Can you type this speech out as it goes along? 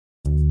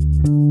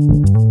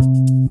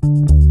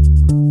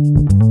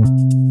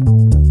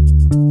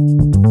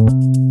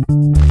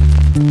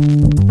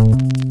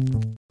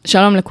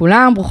שלום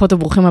לכולם, ברוכות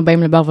וברוכים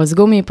הבאים לברווז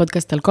גומי,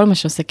 פודקאסט על כל מה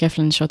שעושה כיף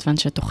לנשות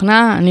ואנשי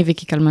תוכנה. אני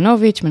ויקי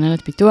קלמנוביץ',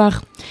 מנהלת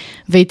פיתוח,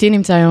 ואיתי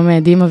נמצא היום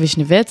דימה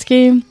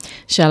וישנבצקי,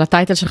 שעל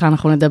הטייטל שלך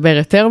אנחנו נדבר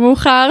יותר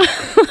מאוחר,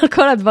 על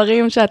כל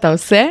הדברים שאתה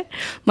עושה.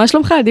 מה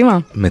שלומך, דימה?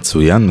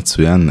 מצוין,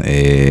 מצוין.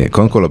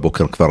 קודם כל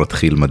הבוקר כבר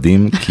התחיל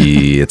מדהים,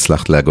 כי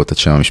הצלחת להגות את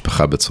שם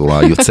המשפחה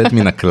בצורה יוצאת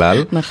מן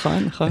הכלל.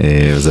 נכון, נכון.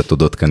 וזה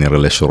תודות כנראה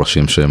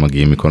לשורשים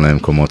שמגיעים מכל מיני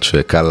מקומות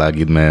שקל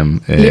להגיד מהם.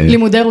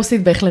 לימודי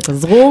רוסית בהחלט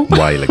עזרו.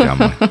 וואי,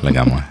 לגמרי,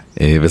 לגמרי.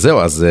 וזהו,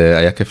 אז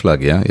היה כיף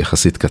להגיע,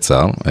 יחסית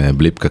קצר,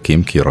 בלי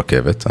פקקים, כי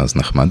רכבת, אז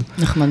נחמד.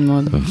 נחמד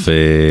מאוד.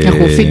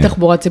 אנחנו עושים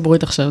תחבורה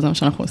ציבורית עכשיו, זה מה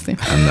שאנחנו עושים.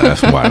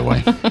 וואי.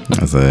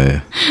 אז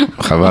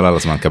חבל על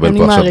הזמן, קבל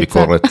פה עכשיו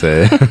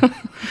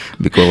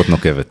ביקורת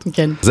נוקבת.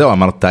 כן. זהו,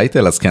 אמרת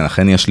טייטל, אז כן,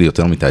 אכן יש לי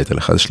יותר מטייטל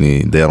אחד, יש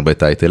לי די הרבה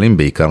טייטלים,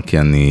 בעיקר כי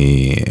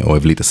אני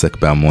אוהב להתעסק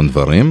בהמון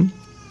דברים.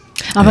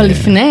 אבל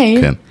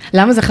לפני,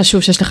 למה זה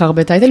חשוב שיש לך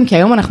הרבה טייטלים? כי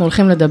היום אנחנו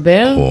הולכים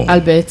לדבר על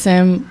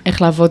בעצם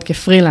איך לעבוד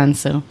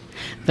כפרילנסר.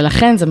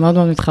 ולכן זה מאוד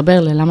מאוד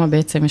מתחבר ללמה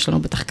בעצם יש לנו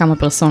בטח כמה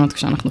פרסונות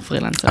כשאנחנו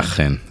פרילנסר.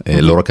 אכן,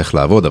 לא רק איך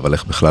לעבוד, אבל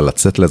איך בכלל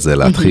לצאת לזה,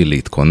 להתחיל,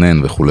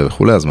 להתכונן וכו'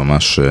 וכו', אז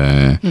ממש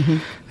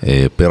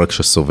פרק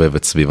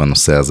שסובבת סביב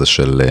הנושא הזה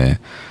של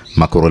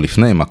מה קורה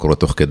לפני, מה קורה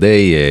תוך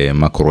כדי,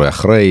 מה קורה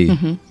אחרי,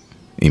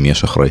 אם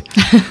יש אחרי.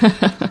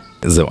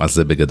 זהו, אז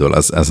זה בגדול.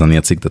 אז אני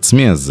אציג את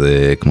עצמי, אז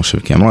כמו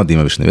שוויקי אמרה,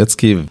 דימה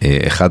וישנבצקי,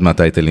 אחד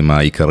מהטייטלים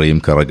העיקריים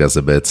כרגע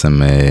זה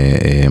בעצם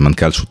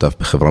מנכ"ל שותף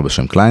בחברה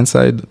בשם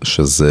קליינט-סייד,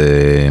 שזה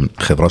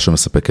חברה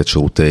שמספקת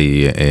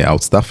שירותי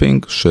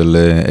Outstaffing של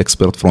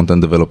Expert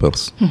Front-End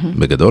Developers,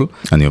 בגדול.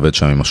 אני עובד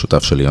שם עם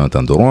השותף שלי,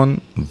 יונתן דורון,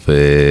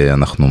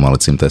 ואנחנו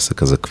מריצים את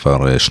העסק הזה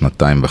כבר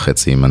 2.5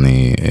 אם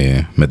אני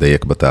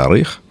מדייק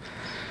בתאריך,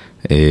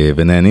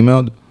 ונהנים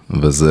מאוד.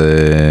 וזה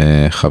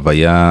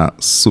חוויה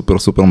סופר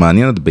סופר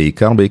מעניינת,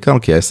 בעיקר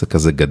כי העסק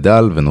הזה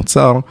גדל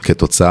ונוצר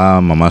כתוצאה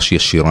ממש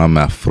ישירה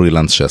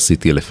מהפרילנס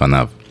שעשיתי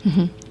לפניו.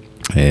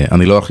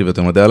 אני לא ארחיב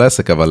יותר מדי על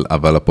העסק,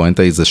 אבל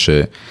הפואנטה היא זה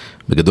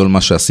שבגדול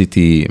מה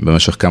שעשיתי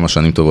במשך כמה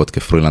שנים טובות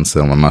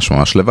כפרילנסר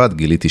ממש לבד,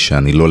 גיליתי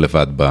שאני לא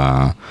לבד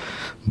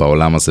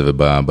בעולם הזה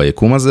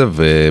וביקום הזה,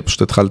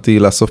 ופשוט התחלתי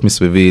לאסוף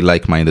מסביבי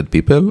like-minded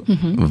people,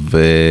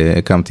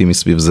 והקמתי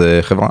מסביב זה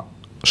חברה.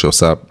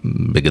 שעושה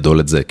בגדול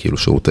את זה, כאילו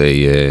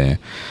שירותי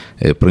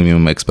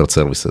פרימיום אקספרט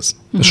סרוויסס.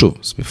 שוב,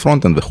 סביב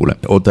פרונט-אנד וכו'.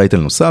 עוד טייטל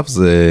נוסף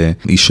זה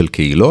איש של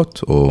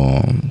קהילות, או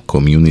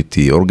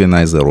קומיוניטי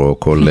אורגנייזר, או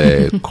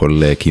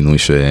כל כינוי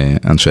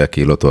שאנשי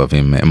הקהילות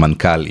אוהבים,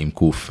 מנכ"ל עם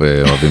קוף,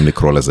 אוהבים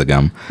לקרוא לזה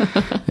גם,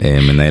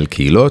 מנהל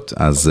קהילות.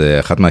 אז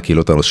אחת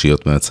מהקהילות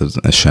הראשיות בעצם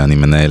שאני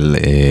מנהל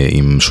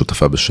עם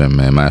שותפה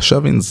בשם מאיה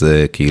שווין,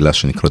 זה קהילה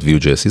שנקראת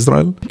Vue.js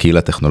Israel,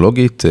 קהילה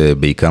טכנולוגית,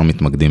 בעיקר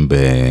מתמקדים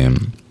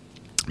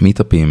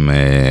מיטאפים,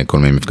 כל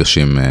מיני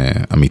מפגשים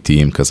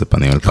אמיתיים כזה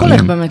פנים אל פנים.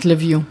 הולך באמת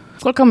ל-Vue.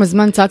 כל כמה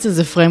זמן צץ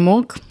איזה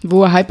פריימורק,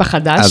 והוא ההייפ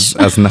החדש.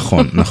 אז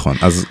נכון.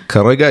 אז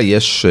כרגע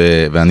יש,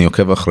 ואני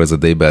עוקב אחרי זה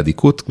די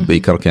בעדיקות,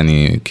 בעיקר כי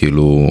אני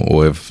כאילו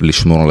אוהב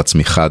לשמור על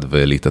עצמי חד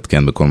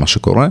ולהתעדכן בכל מה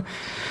שקורה.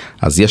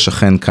 אז יש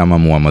אכן כמה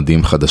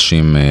מועמדים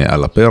חדשים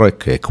על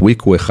הפרק,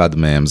 קוויק הוא אחד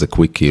מהם, זה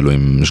קוויק כאילו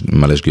עם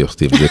מלא שגיאות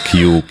כתיב, זה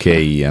QK,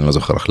 אני לא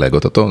זוכר איך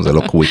להגות אותו, זה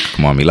לא קוויק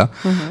כמו המילה,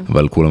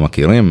 אבל כולם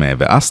מכירים,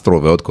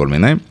 ואסטרו ועוד כל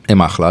מיני,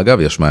 הם אחלה אגב,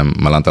 יש מהם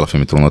מלנת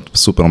אלפים יתרונות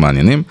סופר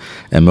מעניינים,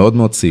 הם מאוד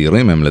מאוד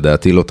צעירים, הם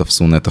לדעתי לא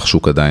תפסו נתח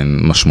שוק עדיין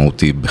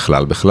משמעותי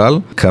בכלל,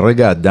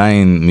 כרגע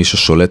עדיין מי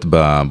ששולט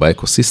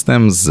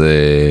באקוסיסטם זה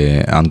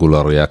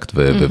אנגולר, ריאקט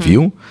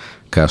ו-Vue,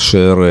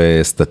 כאשר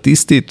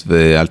סטטיסטית,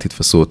 ואל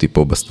תתפסו אותי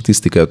פה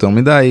בסטטיסטיקה יותר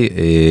מדי,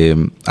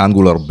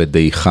 אנגולר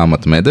בדעיכה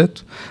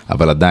מתמדת,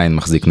 אבל עדיין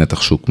מחזיק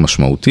נתח שוק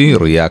משמעותי,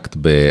 ריאקט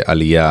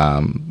בעלייה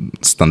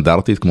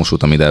סטנדרטית, כמו שהוא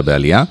תמיד היה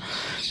בעלייה,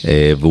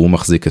 והוא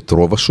מחזיק את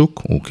רוב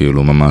השוק, הוא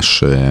כאילו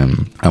ממש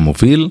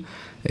המוביל,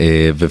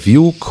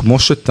 ו-Vue, כמו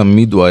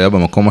שתמיד הוא היה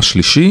במקום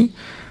השלישי,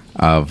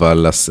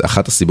 אבל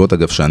אחת הסיבות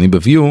אגב שאני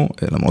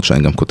ב-Vue, למרות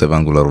שאני גם כותב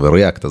אנגולר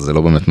וריאקט, אז זה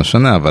לא באמת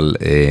משנה, אבל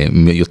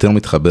יותר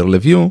מתחבר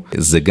ל-Vue,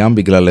 זה גם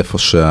בגלל איפה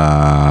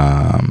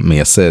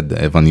שהמייסד,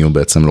 אבן-Vue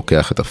בעצם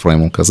לוקח את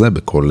הפריימורק הזה,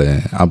 בכל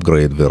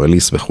upgrade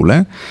ו-release וכו',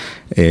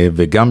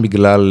 וגם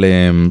בגלל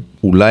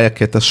אולי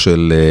הקטע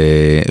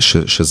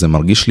שזה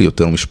מרגיש לי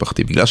יותר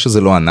משפחתי, בגלל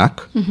שזה לא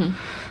ענק,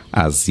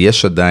 אז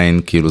יש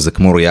עדיין, כאילו זה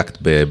כמו ריאקט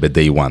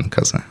ב-day one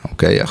כזה,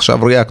 אוקיי?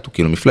 עכשיו ריאקט הוא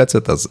כאילו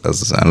מפלצת,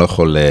 אז אני לא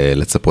יכול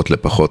לצפות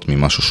לפחות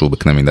ממשהו שהוא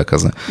בקנה מידה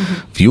כזה.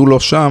 Vue לא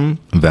שם,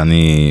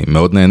 ואני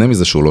מאוד נהנה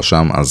מזה שהוא לא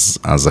שם,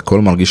 אז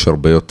הכל מרגיש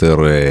הרבה יותר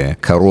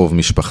קרוב,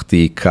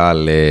 משפחתי,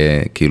 קל,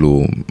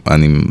 כאילו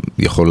אני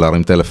יכול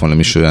להרים טלפון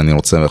למי שאני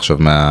רוצה עכשיו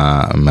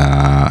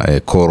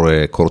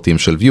מהקורטים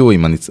של Vue,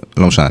 אם אני,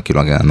 לא משנה,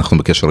 כאילו אנחנו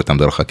בקשר איתם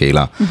דרך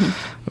הקהילה,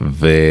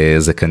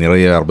 וזה כנראה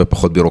יהיה הרבה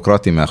פחות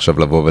בירוקרטי מעכשיו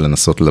לבוא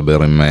ולנסות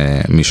לדבר עם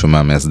מישהו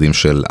מהמייסדים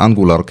של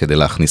אנגולר, כדי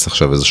להכניס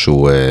עכשיו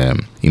איזשהו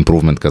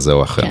improvement כזה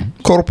או אחר.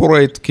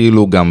 קורפורייט,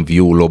 כאילו גם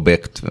Vue לא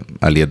backed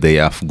על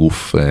ידי אף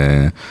גוף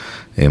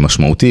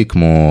משמעותי,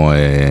 כמו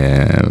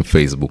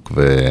פייסבוק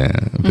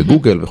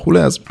וגוגל וכו',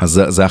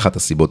 אז זה אחת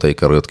הסיבות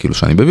העיקריות כאילו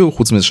שאני בביאו,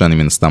 חוץ מזה שאני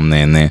מן הסתם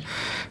נהנה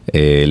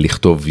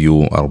לכתוב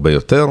view הרבה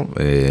יותר,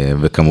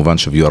 וכמובן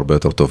ש-view הרבה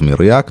יותר טוב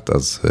מ-React,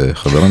 אז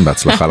חברים,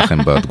 בהצלחה לכם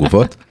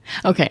בתגובות.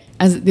 אוקיי,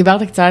 אז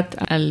דיברת קצת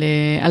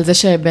על זה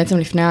שבעצם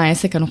לפני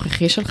העסק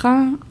הנוכחי שלך,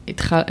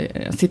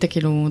 עשית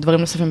כאילו דברים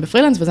נוספים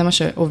בפרילאנס, וזה מה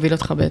שהוביל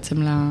אותך בעצם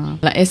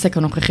לעסק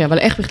הנוכחי, אבל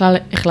איך בכלל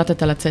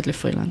החלטת לצאת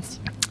לפרילאנס?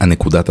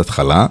 הנקודת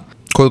התחלה,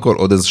 קודם כל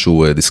עוד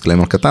איזשהו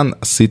דיסקליימר קטן,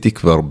 עשיתי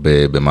כבר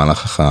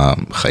במהלך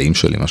החיים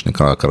שלי, מה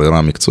שנקרא הקריירה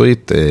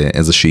המקצועית,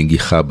 איזושהי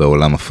גיחה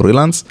בעולם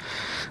הפרילאנס,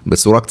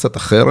 בצורה קצת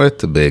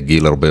אחרת,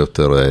 בגיל הרבה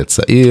יותר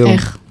צעיר.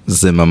 איך?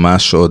 זה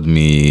ממש עוד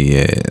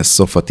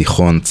מסוף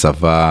התיכון,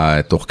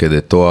 צבא, תוך כדי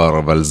תואר,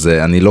 אבל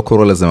אני לא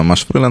קורא לזה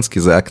ממש פרילנס, כי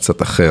זה היה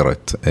קצת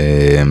אחרת.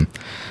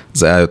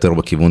 זה היה יותר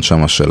בכיוון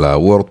שם של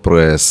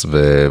הוורדפרס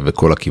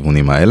וכל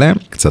הכיוונים האלה,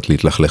 קצת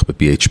להתלכלך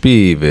ב-PHP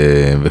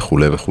וכו'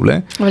 וכו'.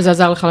 אבל זה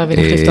עזר לך להבין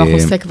איך לפתוח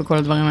עוסק וכל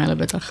הדברים האלה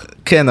בטח.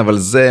 כן, אבל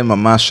זה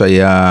ממש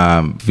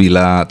היה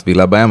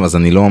טבילה בים, אז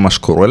אני לא ממש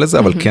קורא לזה,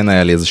 אבל כן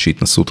היה לי איזושהי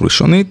התנסות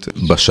ראשונית.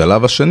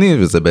 בשלב השני,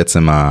 וזה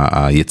בעצם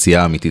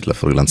היציאה האמיתית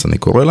לפרילנס, אני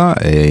קורא לה,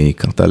 היא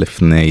קרתה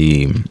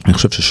לפני, אני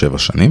חושב ש7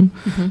 שנים,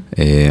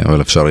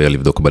 אבל אפשר היה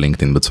לבדוק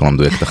בלינקדאין בצורה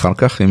מדויקת אחר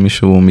כך, אם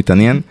מישהו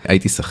מתעניין.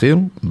 הייתי שכיר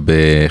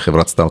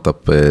בחברת סטארט-אפ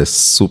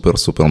סופר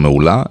סופר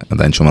מעולה,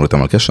 עדיין שומר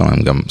איתם על קשר,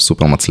 הם גם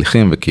סופר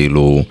מצליחים,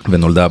 וכאילו,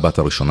 ונולדה הבת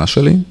הראשונה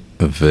שלי,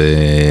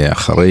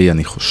 ואחרי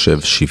אני חושב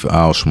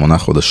 7 או 8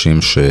 חודשים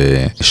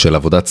של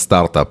עבודת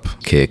סטארט-אפ,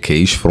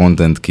 כאיש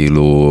פרונט-אנד,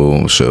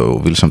 כאילו,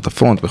 שהוביל שם את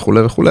הפרונט וכו'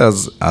 וכו',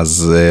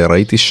 אז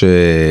ראיתי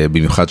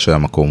שבמיוחד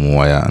שהמקום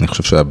הוא היה, אני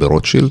חושב שהיה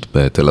ברוטשילד,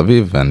 בתל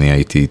אביב, ואני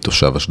הייתי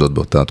תושב אשדוד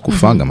באותה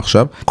תקופה, גם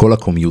עכשיו, כל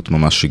הקומיוט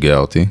ממש שיגע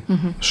אותי,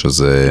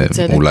 שזה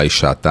אולי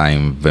 2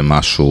 שעות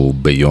ומשהו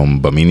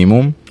ביום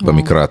במינימום,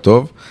 במקרה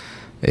הטוב,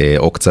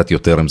 או קצת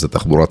יותר אם זה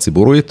תחבורה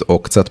ציבורית, או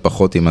קצת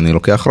פחות אם אני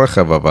לוקח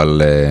רכב,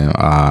 אבל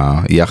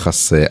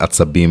היחס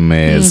עצבים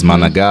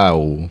זמן הגעה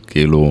הוא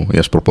כאילו,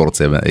 יש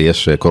פרופורציה,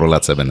 יש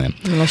קורלציה ביניהם.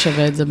 לא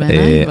שווה את זה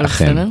בעיניי, אבל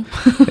בסדר.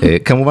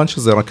 כמובן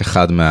שזה רק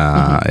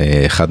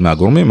אחד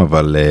מהגורמים,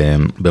 אבל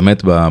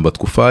באמת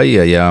בתקופה ההיא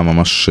היה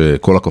ממש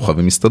כל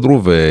הכוכבים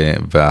הסתדרו,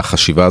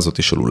 והחשיבה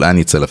הזאת של אולי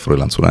אני אצא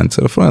לפרילנס,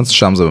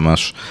 שם זה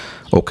ממש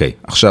אוקיי,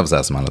 עכשיו זה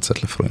הזמן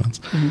לצאת לפרילנס.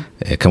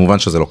 כמובן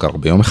שזה לא קרה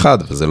ביום אחד,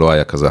 וזה לא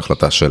היה כזה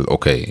החלטה של,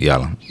 אוקיי,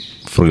 יאללה,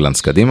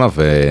 פרילנס קדימה,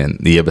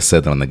 ונהיה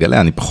בסדר,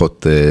 נגלה. אני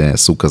פחות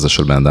סוג כזה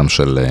של בן אדם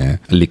של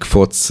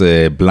לקפוץ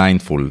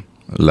בליינדפול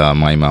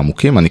למים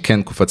העמוקים. אני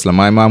כן קופץ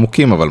למים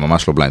העמוקים, אבל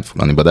ממש לא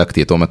בליינדפול. אני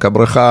בדקתי את עומק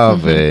הבריכה,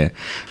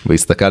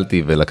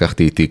 והסתכלתי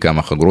ולקחתי איתי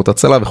כמה חגורות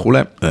הצלה וכו'.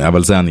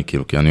 אבל זה אני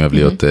כאילו, כי אני אוהב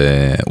להיות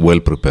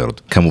well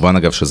prepared. כמובן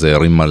אגב שזה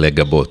הרים מלא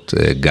גבות,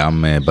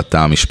 גם בתא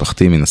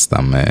המשפחתי מן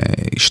הסתם.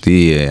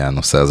 אשתי,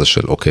 הנושא הזה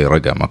של אוקיי,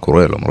 רגע, מה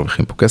קורה? לא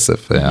מרוויחים פה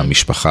כסף.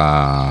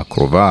 המשפחה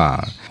הקרובה,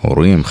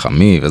 הורים,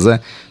 חמי וזה,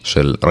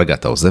 של רגע,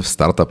 אתה עוזב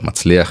סטארט-אפ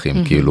מצליח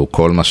עם כאילו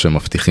כל מה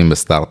שמבטיחים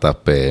בסטארט-אפ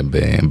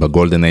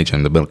בגולדן אייג',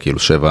 אני מדבר כאילו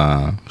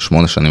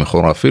 7-8 שנים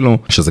אחורה אפילו,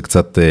 שזה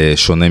קצת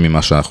שונה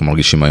ממה שאנחנו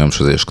מרגישים היום,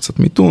 שזה יש קצת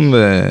מיתון,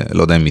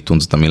 ולא יודע אם מיתון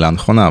זאת המילה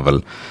הנכונה, אבל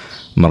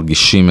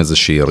מרגישים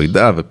איזושהי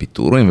ירידה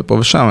ופיתורים ופה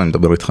ושם, אני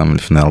מדבר איתכם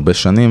לפני הרבה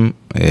שנים,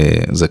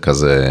 זה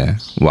כזה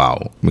וואו,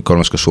 מכל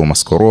מה שקשור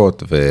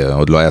משכורות,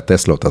 ועוד לא היה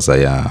טסלות, אז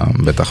היה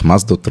בטח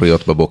מזדות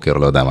טריות בבוקר,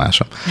 לא יודע מה היה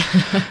שם.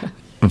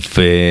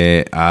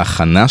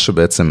 וההכנה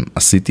שבעצם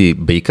עשיתי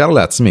בעיקר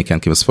לעצמי, כן,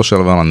 כי בסופו של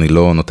דבר אני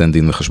לא נותן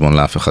דין וחשבון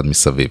לאף אחד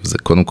מסביב. זה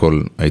קודם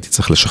כל הייתי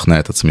צריך לשכנע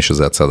את עצמי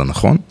שזה הצד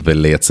הנכון,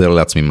 ולייצר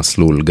לעצמי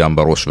מסלול גם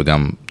בראש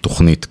וגם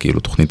תוכנית, כאילו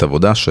תוכנית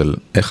עבודה של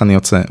איך אני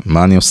יוצא,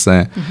 מה אני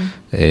עושה,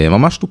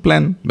 ממש to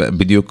plan,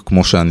 בדיוק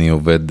כמו שאני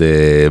עובד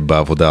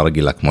בעבודה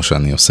הרגילה, כמו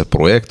שאני עושה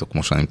פרויקט, או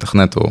כמו שאני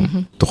מתכנת, או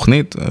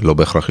תוכנית, לא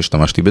בהכרח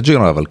השתמשתי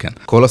בג'ירה, אבל כן.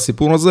 כל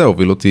הסיפור הזה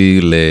הוביל אותי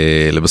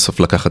לבסוף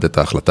לקחת את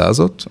ההחלטה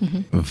הזאת,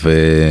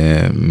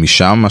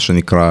 ומשם מה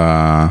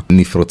שנקרא,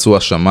 נפרצו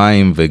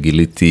השמיים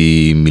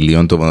וגיליתי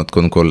מיליון תובנות,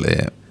 קודם כל,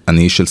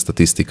 אני איש של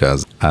סטטיסטיקה,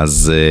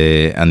 אז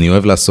אני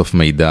אוהב לאסוף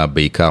מידע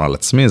בעיקר על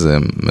עצמי, זה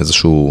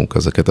איזשהו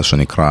כזה קטע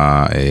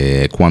שנקרא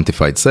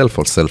quantified self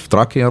או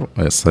self-tracker,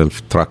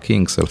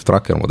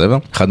 self-tracking,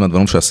 whatever. אחד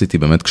מהדברים שעשיתי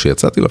באמת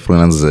כשיצאתי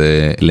לפרילנס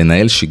זה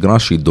לנהל שגרה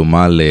שהיא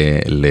דומה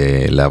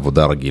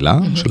לעבודה רגילה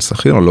של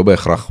שכיר, לא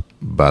בהכרח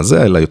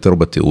בזה, אלא יותר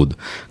בתיעוד.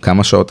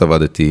 כמה שעות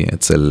עבדתי,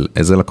 אצל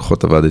איזה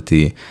לקוחות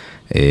עבדתי,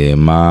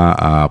 מה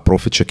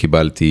הפרופיט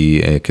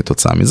שקיבלתי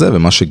כתוצאה מזה,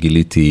 ומה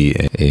שגיליתי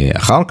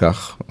אחר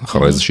כך,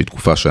 אחרי איזושהי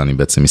תקופה שאני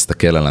בעצם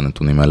מסתכל על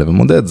הנתונים האלה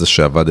ומודד, זה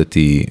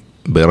שעבדתי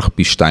בערך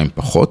פי 2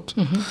 פחות,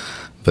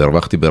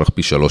 והרווחתי בערך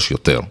פי 3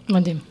 יותר.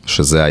 מדהים.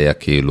 שזה היה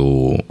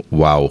כאילו,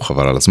 וואו,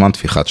 חבל על הזמן,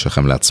 תפיחת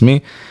שכם לעצמי.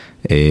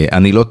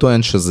 אני לא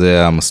טוען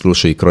שזה המסלול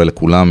שיקרה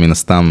לכולם, מן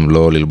הסתם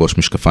לא ללבוש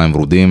משקפיים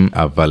ורודים,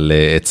 אבל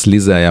אצלי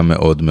זה היה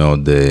מאוד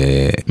מאוד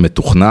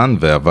מתוכנן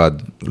ועבד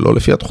לא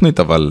לפי התוכנית,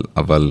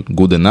 אבל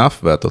good enough,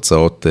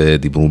 והתוצאות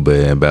דיברו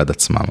בעד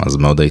עצמם, אז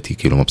מאוד הייתי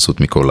כאילו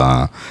מבסוט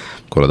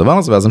כל הדבר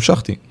הזה, ואז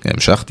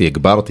המשכתי,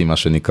 הגברתי מה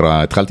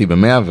שנקרא, התחלתי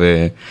ב100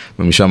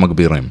 ומשם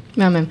מגבירים.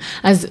 מהמם.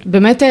 אז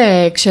באמת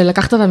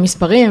כשלקחת את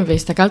המספרים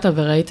והסתכלת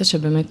וראית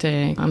שבאמת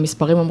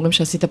המספרים אומרים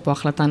שעשית פה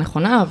החלטה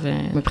נכונה,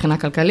 ומבחינה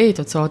כלכלית,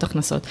 הוצאות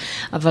הכנסות,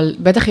 אבל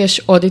בטח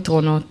יש עוד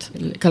יתרונות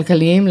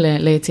כלכליים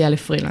ליציאה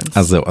לפרילנס.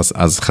 אז זהו,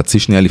 אז חצי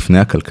שנייה לפני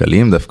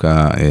הכלכליים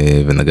דווקא,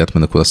 ונגעת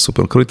בנקודה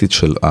סופר קריטית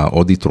של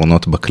העוד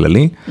יתרונות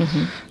בכללי,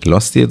 לא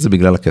עשיתי את זה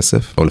בגלל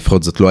הכסף, או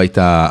לפחות זאת לא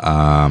הייתה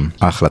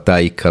ההחלטה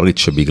העיקרית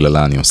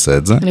שבגללה אני עושה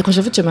את זה. אני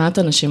חושבת שמעט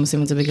אנשים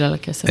עושים את זה בגלל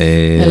הכסף,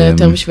 אלא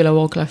יותר בשביל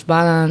ה-work-life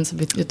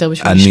balance, יותר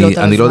בשביל לשלוט על הזמן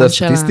שלנו. אני לא יודע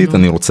סטטיסטית,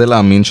 אני רוצה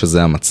להאמין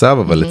שזה המצב,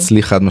 אבל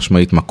אצלי חד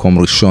משמעית מקום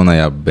ראשון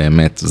היה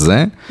באמת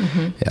זה,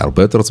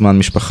 הרבה יותר זמן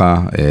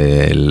משפחה,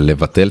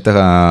 לבטל את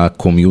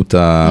הקומיוט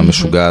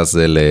המשוגע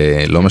הזה,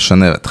 לא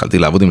משנה, התחלתי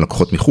לעבוד עם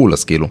לקוחות מחול,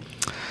 אז כאילו,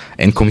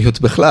 אין קומיוט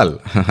בכלל,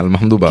 על מה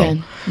מדובר. כן.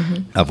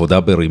 עבודה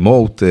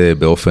ברימוט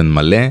באופן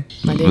מלא,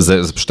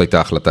 וזה פשוט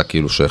הייתה החלטה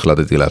כאילו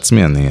שהחלטתי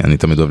לעצמי, אני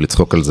תמיד אוהב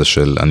לצחוק על זה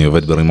של אני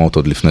עובד ברימוט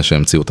עוד לפני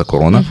שהמציאו את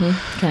הקורונה,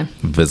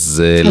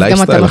 וזה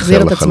לייפסטייל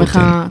אחר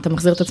לחלוטין. אתה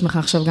מחזיר את עצמך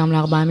עכשיו גם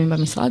ל4 ימים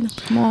במשרד,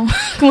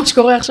 כמו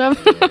שקורה עכשיו?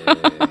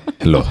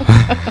 לא,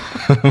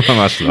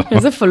 ממש לא.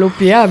 איזה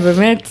פלופייה,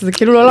 באמת, זה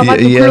כאילו לא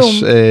למדנו כלום.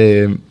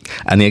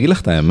 אני אגיד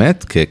לך את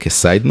האמת,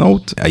 כסייד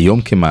נוט,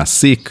 היום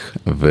כמעסיק,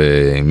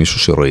 ומישהו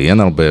שראיין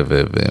הרבה,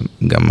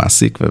 וגם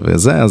מעסיק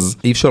וזה, אז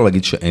אי אפשר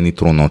להגיד שאין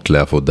יתרונות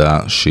לעבודה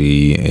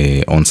שהיא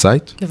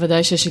און-סייט.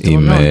 בוודאי שיש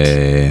יתרונות,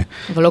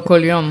 אבל לא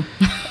כל יום.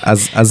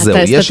 אז זהו,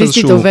 אתה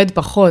סטטיסטית עובד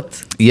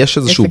פחות. יש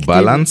איזשהו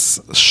בלנס,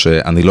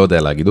 שאני לא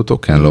יודע להגיד אותו,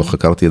 כי אני לא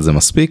חקרתי את זה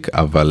מספיק,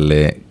 אבל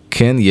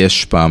כן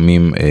יש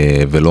פעמים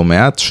ולא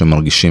מעט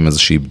שמרגישים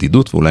איזושהי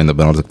בדידות, ואולי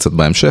נדבר על זה קצת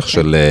בהמשך,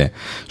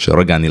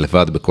 שרגע אני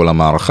לבד בכל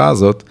המערכה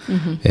הזאת.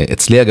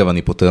 אצלי אגב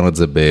אני פותר את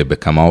זה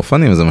בכמה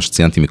אופנים, וזה מה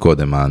שציינתי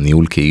מקודם,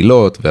 הניהול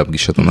קהילות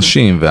והפגישת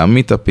אנשים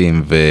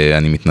והמיטאפים,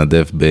 ואני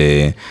מתנדב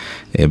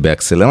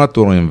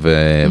באקסלרטורים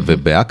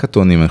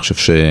ובהאקתונים, אני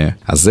חושב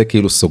אז זה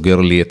כאילו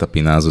סוגר לי את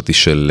הפינה הזאת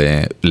של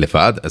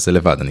לבד, אז זה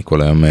לבד, אני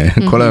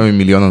כל היום עם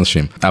מיליון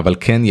אנשים, אבל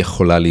כן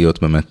יכולה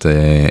להיות באמת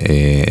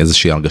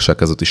איזושהי הרגשה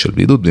כזאת של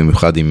בדידות,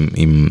 במיוחד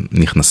אם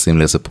נכנסים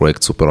לאיזה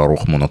פרויקט סופר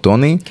ארוך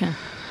מונוטוני,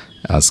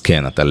 אז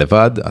כן, אתה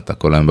לבד, אתה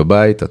כל היום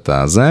בבית,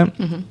 אתה זה,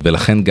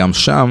 ולכן גם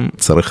שם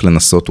צריך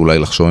לנסות אולי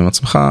לחשוב עם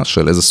עצמך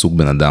של איזה סוג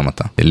בן אדם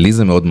אתה. לי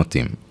זה מאוד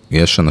מתאים.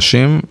 יש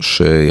אנשים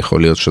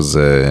שיכול להיות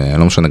שזה,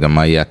 לא משנה גם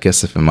מה יהיה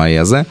הכסף ומה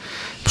יהיה זה,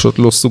 פשוט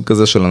לא סוג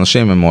כזה של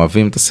אנשים, הם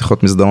אוהבים את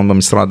השיחות מסדרון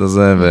במשרד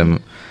הזה, והם...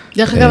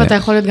 דרך אגב, אתה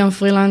יכול להיות גם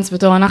פרילנס,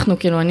 בתור אנחנו,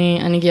 כאילו,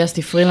 אני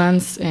גייסתי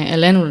פרילנס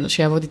אלינו,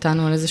 שיעבוד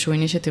איתנו על איזשהו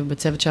אינישטיב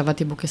בצוות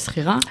שעבדתי בו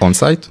כסחירה.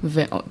 און-סייט?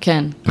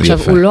 כן. עכשיו,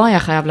 הוא לא היה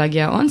חייב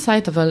להגיע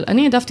און-סייט, אבל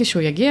אני העדפתי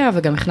שהוא יגיע,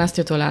 וגם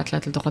הכנסתי אותו לאט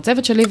לאט לתוך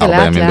הצוות שלי, ולאט לאט...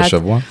 4 ימים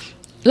בשבוע?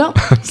 לא,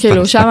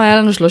 כאילו, שם היה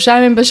לנו 3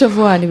 ימים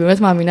בשבוע, אני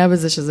באמת מאמינה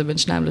בזה שזה בין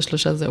 2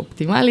 ל3 זה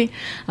אופטימלי,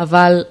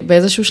 אבל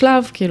באיזשהו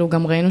שלב, כאילו,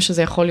 גם ראינו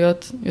שזה יכול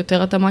להיות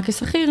יותר התאמה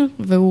כשכיר,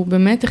 והוא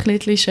באמת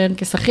החליט להישאר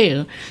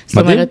כשכיר. זאת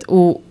אומרת,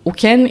 הוא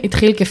כן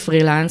התחיל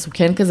כפרילנס, הוא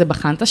כן כזה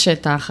בחן את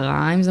השטח,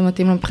 ראה אם זה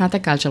מתאים לו מבחינת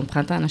הקלצ'ר,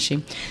 מבחינת האנשים.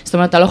 זאת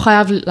אומרת, אתה לא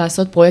חייב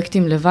לעשות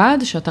פרויקטים לבד,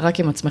 שאתה רק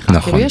עם עצמך.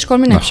 כאילו, יש כל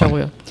מיני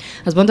אפשרויות.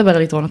 אז בוא נדבר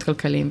על יתרונות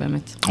כלכליים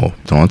באמת.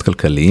 יתרונות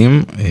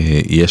כלכליים,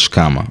 יש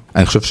כמה.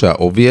 אני חושב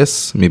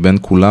שה-obvious מבין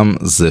כולם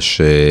זה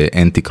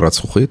שאין תקרת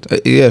זכוכית.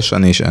 יש,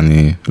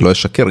 אני לא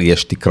אשקר,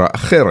 יש תקרה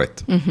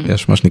אחרת.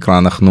 יש מה שנקרא,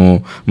 אנחנו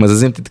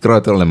מזזים את התקרה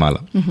יותר למעלה.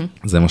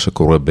 זה מה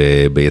שקורה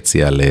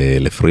ביציאה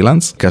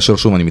לפרילנס. כאשר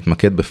שוב, אני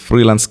מתמקד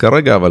בפרילנס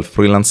כרגע, אבל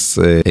פרילנס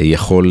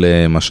יכול,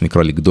 מה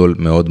שנקרא, לגדול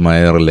מאוד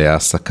מהר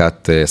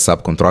להעסקת סאב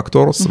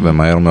קונטרקטורס,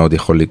 ומהר מאוד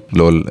יכול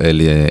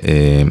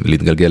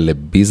להתגלגל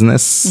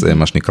לביזנס,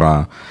 מה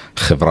שנקרא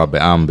חברה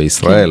בעם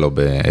בישראל, או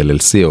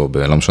ב-LLC, או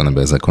לא משנה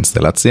באיזה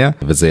קונסטלציה,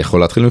 וזה יכול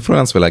להתחיל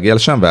מפרילנס ולהגיע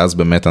לשם, ואז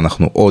באמת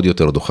אנחנו עוד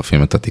יותר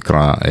דוחפים את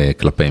התקרה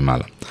כלפי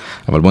מעלה.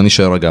 אבל בוא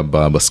נשאר רגע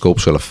בסקופ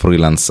של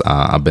הפרילנס,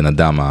 הבן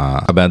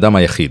אדם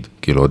היחיד,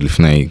 כאילו עוד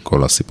לפני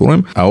כל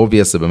הסיפורים.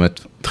 ה-obvious זה באמת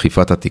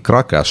דחיפת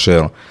התקרה,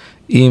 כאשר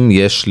אם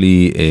יש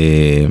לי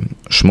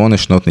 8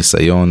 שנות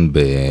ניסיון,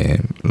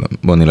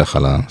 בוא נלך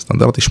על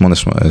הסטנדרטי, 8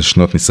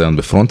 שנות ניסיון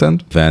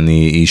בפרונט-אנד,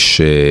 ואני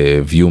איש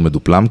view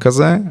מדופלם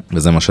כזה,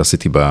 וזה מה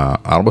שעשיתי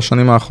ב4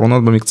 שנים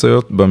האחרונות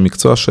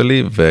במקצוע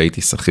שלי,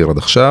 והייתי שכיר עד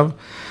עכשיו,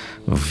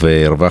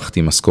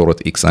 והרווחתי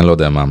משכורת X, אני לא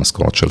יודע מה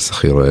המשכורת של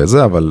שכיר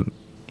זה, אבל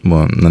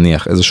בוא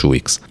נניח איזשהו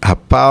X.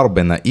 הפער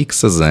בין ה-X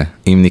הזה,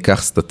 אם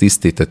ניקח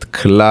סטטיסטית את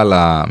כלל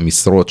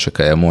המשרות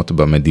שקיימות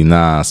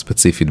במדינה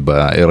הספציפית,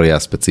 באריה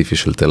הספציפי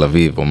של תל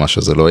אביב, או מה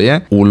שזה לא יהיה,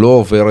 הוא לא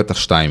עובר את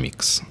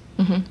ה-2X.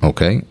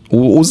 אוקיי?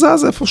 הוא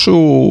זז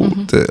איפשהו,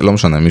 לא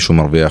משנה, מישהו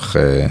מרוויח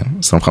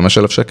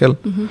 25,000 שקל,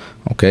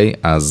 אוקיי?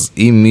 אז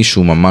אם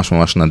מישהו ממש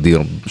ממש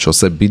נדיר,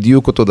 שעושה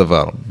בדיוק אותו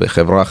דבר,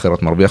 בחברה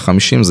אחרת מרוויח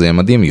 50, זה יהיה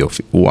מדהים,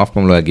 יופי. הוא אף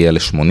פעם לא יגיע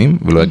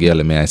ל-80 ולא יגיע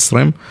ל-120,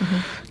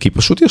 כי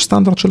פשוט יש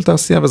סטנדרט של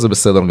תעשייה וזה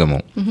בסדר גמור.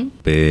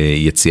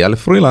 ביציאה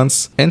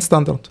לפרילנס אין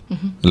סטנדרט.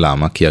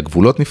 למה? כי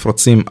הגבולות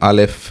נפרצים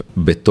א'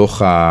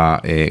 בתוך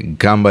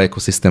גם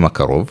באקוסיסטם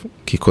הקרוב,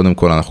 כי קודם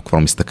כל אנחנו כבר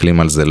מסתכלים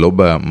על זה לא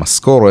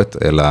במשכורת,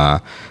 אלא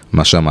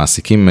מה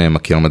שהמעסיקים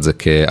מכירים את זה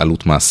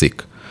כעלות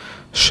מעסיק.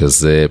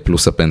 שזה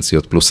פלוס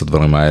הפנסיות, פלוס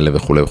הדברים האלה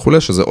וכו'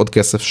 וכו', שזה עוד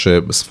כסף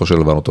שבסופו של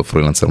דבר אותו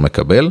פרילנסר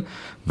מקבל,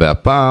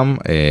 והפעם,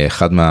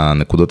 אחד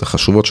מהנקודות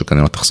החשובות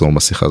שכנראה תחזור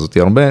בשיחה הזאת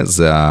הרבה,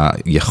 זה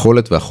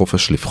היכולת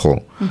והחופש לבחור.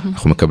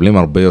 אנחנו מקבלים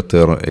הרבה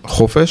יותר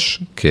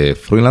חופש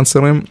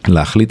כפרילנסרים,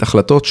 להחליט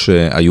החלטות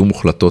שהיו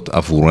מוחלטות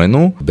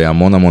עבורנו,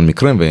 בהמון המון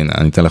מקרים,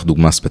 ואני אתן לך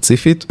דוגמה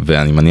ספציפית,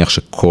 ואני מניח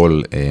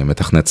שכל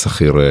מתכנת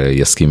שכיר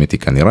יסכים איתי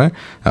כנראה,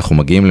 אנחנו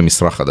מגיעים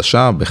למשרה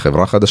חדשה,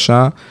 בחברה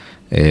חדשה,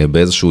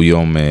 באיזשהו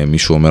יום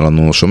מישהו אומר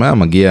לנו, שומע,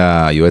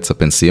 מגיע היועץ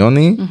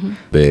הפנסיוני,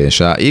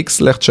 בשעה X,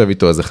 לך תשב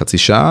איתו איזה חצי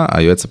שעה,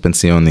 היועץ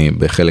הפנסיוני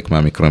בחלק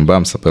מהמקרים בא,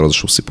 מספר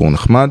איזשהו סיפור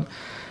נחמד,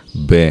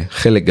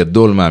 בחלק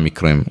גדול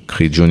מהמקרים,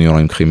 קחי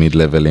ג'וניורים, קחי מיד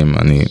לבלים,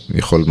 אני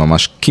יכול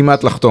ממש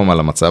כמעט לחתום על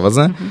המצב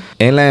הזה,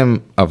 אין להם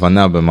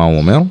הבנה במה הוא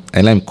אומר,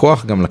 אין להם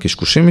כוח גם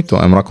לקשקושים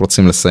איתו, הם רק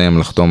רוצים לסיים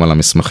לחתום על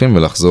המסמכים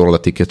ולחזור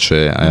לטיקט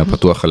שהיה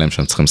פתוח עליהם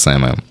שהם צריכים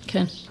לסיים היום.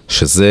 כן.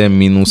 שזה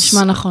מינוס...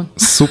 נשמע נכון.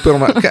 סופר...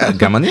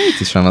 גם אני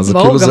הייתי שם, אז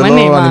ברור, כאילו זה לא...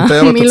 אני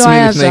מתאר את עצמי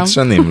לפני שם.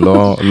 שנים,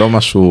 לא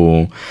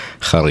משהו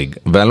חריג.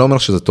 ואני לא אומר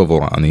שזה טוב או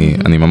רע,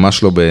 אני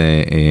ממש לא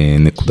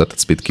בנקודת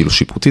תצפית כאילו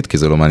שיפוטית, כי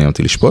זה לא מעניין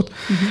אותי לשפוט,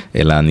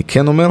 אלא אני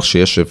כן אומר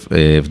שיש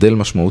הבדל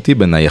משמעותי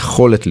בין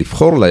היכולת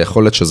לבחור,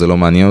 ליכולת שזה לא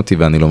מעניין אותי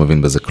ואני לא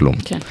מבין בזה כלום.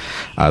 כן.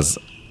 אז...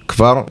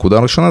 כבר, נקודה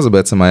ראשונה זה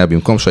בעצם היה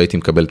במקום שהייתי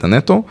מקבל את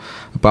הנטו,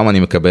 הפעם אני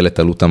מקבל את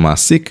עלות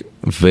המעסיק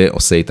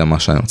ועושה איתה מה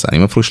שאני רוצה.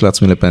 אני מפריש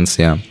לעצמי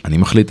לפנסיה, אני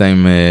מחליט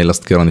האם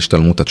לעשות קרן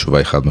השתלמות, התשובה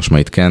היא חד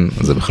משמעית כן,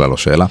 זה בכלל לא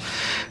שאלה.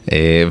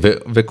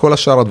 וכל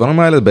השאר הדברים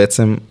האלה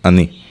בעצם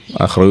אני,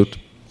 האחריות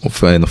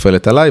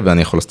נופלת עליי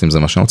ואני יכול לעשות עם זה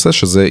מה שאני רוצה,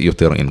 שזה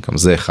יותר אינקם,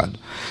 זה אחד.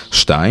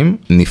 2,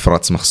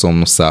 נפרץ מחסום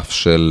נוסף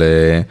של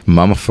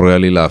מה מפריע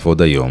לי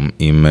לעבוד היום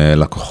עם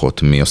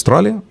לקוחות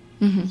מאוסטרליה.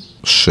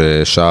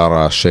 ששער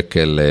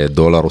השקל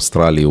דולר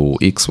אוסטרלי הוא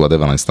X,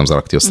 whatever, אני סתם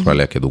זרקתי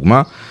אוסטרליה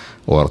כדוגמה,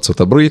 או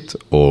ארצות הברית,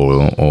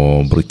 או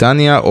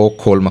בריטניה, או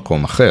כל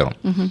מקום אחר.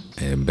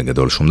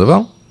 בגדול שום דבר.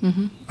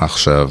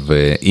 עכשיו,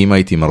 אם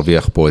הייתי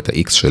מרוויח פה את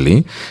ה-X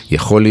שלי,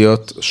 יכול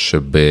להיות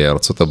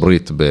שבארצות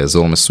הברית,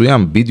 באזור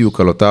מסוים,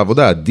 בדיוק על אותה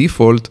עבודה,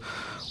 הדיפולט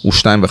הוא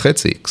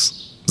 2.5X.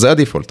 זה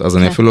הדיפולט, אז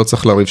אני אפילו לא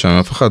צריך להריב שם עם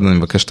אף אחד, אני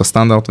מבקש את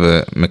הסטנדרט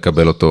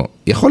ומקבל אותו.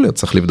 יכול להיות,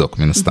 צריך לבדוק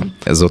מן הסתם.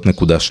 זאת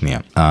נקודה שנייה.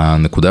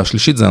 הנקודה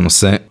השלישית זה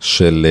הנושא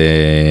של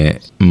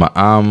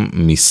מע"מ,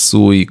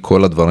 מיסוי,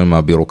 כל הדברים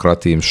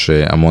הבירוקרטיים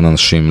שהמון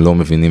אנשים לא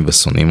מבינים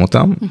ושונאים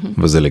אותם,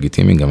 וזה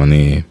לגיטימי, גם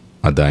אני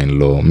עדיין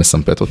לא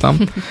מסמפת אותם,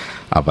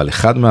 אבל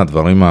אחד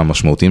מהדברים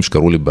המשמעותיים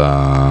שקרו לי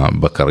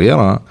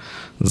בקריירה,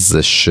 זה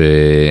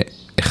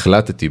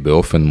החלטתי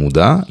באופן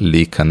מודע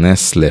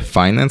להיכנס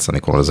לפייננס, אני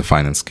קורא לזה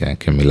פייננס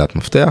כמילת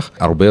מפתח,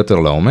 הרבה יותר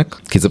לעומק,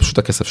 כי זה פשוט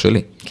הכסף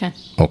שלי. כן.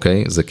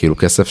 אוקיי? זה כאילו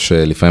כסף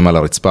שלפעמים על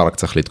הרצפה רק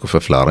צריך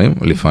להתכופף להרים,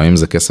 לפעמים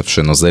זה כסף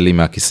שנוזל לי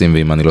מהכיסים,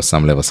 ואם אני לא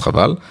שם לב אז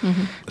חבל,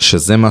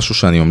 שזה משהו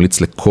שאני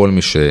ממליץ לכל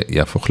מי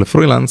שיהפוך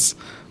לפרילנס,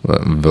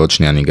 ועוד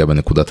שנייה אני אגע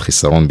בנקודת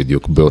חיסרון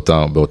בדיוק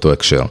באותו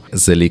הקשר.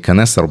 זה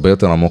להיכנס הרבה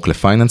יותר עמוק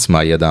לפייננס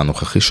מהידע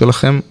הנוכחי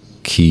שלכם,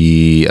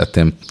 כי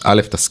אתם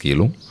א'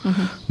 תשכילו,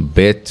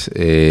 ב'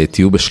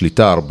 תהיו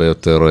בשליטה הרבה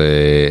יותר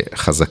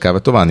חזקה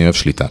וטובה, אני אוהב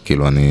שליטה,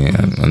 כאילו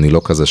אני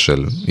לא כזה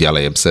של יאללה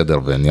יהיה בסדר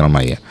ונראה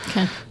מה יהיה.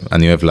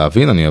 אני אוהב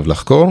להבין, אני אוהב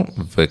לחקור,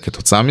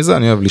 וכתוצאה מזה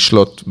אני אוהב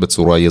לשלוט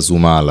בצורה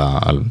יזומה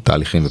על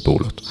תהליכים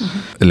ופעולות.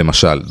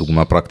 למשל,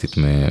 דוגמה פרקטית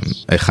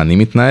מאיך אני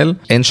מתנהל,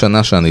 אין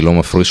שנה שאני לא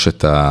מפריש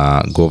את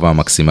הגובה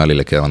המקסימלי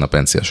לקרן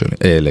הפנסיה שלי,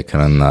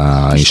 לקרן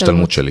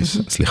ההשתלמות שלי,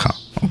 סליחה,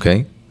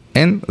 אוקיי?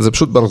 אין, זה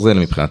פשוט ברזל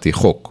מבחינתי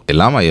חוק.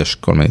 למה יש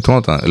כל מיני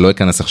יתרונות? לא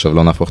אכנס עכשיו,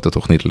 לא נהפוך את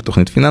התוכנית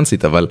לתוכנית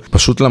פיננסית, אבל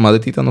פשוט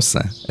למדתי את הנושא.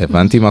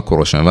 הבנתי מה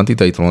קורה שם, הבנתי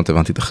את היתרונות,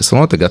 הבנתי את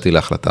החסרונות, הגעתי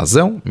להחלטה.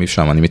 זהו,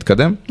 משם אני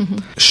מתקדם,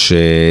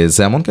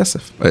 שזה המון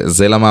כסף.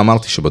 זה למה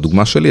אמרתי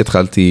שבדוגמה שלי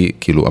התחלתי,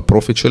 כאילו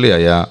הפרופיט שלי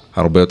היה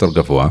הרבה יותר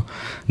גבוה,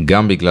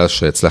 גם בגלל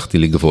שהצלחתי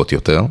לגבות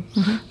יותר,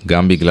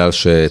 גם בגלל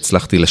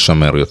שהצלחתי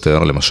לשמר יותר.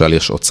 למשל,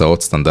 יש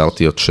הוצאות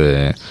סטנדרטיות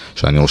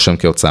שאני רושם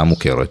כהוצאה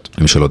מוכרת.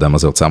 מי שלא יודע מה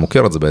זה הוצאה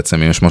מוכרת, זה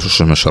בעצם אם יש משהו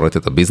שמשרת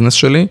את הביזנס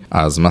שלי,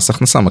 אז מס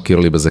הכנסה מכיר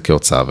לי בזה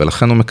כהוצאה,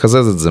 ולכן הוא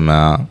מקזז את זה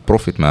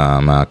מהפרופיט,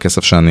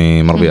 מהכסף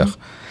שאני מרוויח.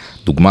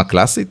 דוגמה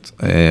קלאסית,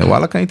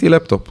 וואלה, קניתי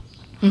לפטופ.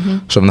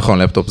 עכשיו נכון,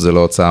 לפטופ זה לא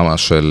הוצאה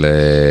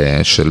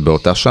של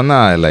באותה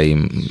שנה, אלא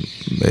אם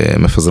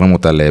מפזרים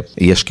אותה,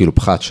 יש כאילו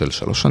פחת של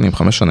 3 שנים,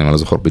 5 שנים, אני לא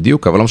זוכר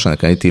בדיוק, אבל לא משנה,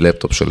 קניתי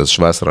לפטופ של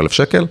 17,000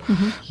 שקל,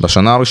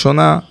 בשנה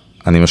הראשונה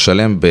אני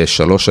משלם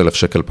ב3,000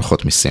 שקל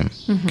פחות מיסים,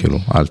 כאילו,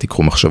 אל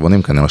תיקחו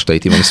מחשבונים, כנראה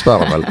שטעיתי במספר,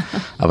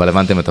 אבל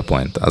הבנתם את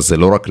הפואנט, אז זה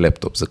לא רק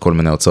לפטופ, זה כל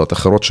מיני הוצאות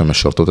אחרות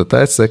שמשרתות את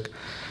העסק,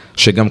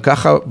 שגם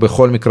ככה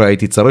בכל מקרה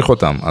הייתי צריך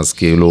אותם, אז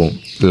כאילו,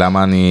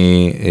 למה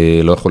אני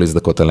לא יכול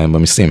להזדקות עליהם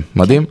במיסים?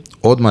 מדהים,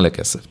 עוד מלא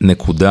כסף.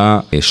 נקודה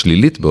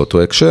שלילית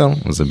באותו הקשר,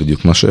 זה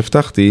בדיוק מה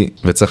שהבטחתי,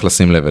 וצריך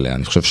לשים לב אליה,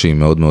 אני חושב שהיא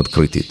מאוד מאוד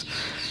קריטית.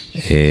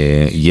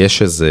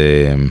 יש איזו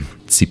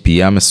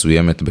ציפייה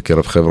מסוימת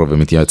בקרב חבר'ה,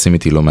 ומתייעצים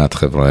איתי לא מעט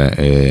חבר'ה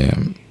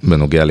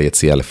בנוגע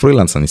ליציאה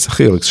לפרילנס, אני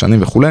שכיר,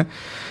 שנים וכו',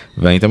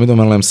 ואני תמיד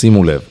אומר להם,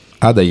 שימו לב,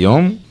 עד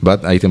היום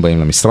הייתם באים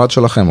למשרד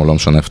שלכם, או לא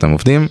משנה איפה אתם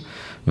עובדים,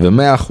 ו100%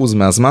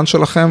 מהזמן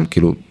שלכם,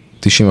 כאילו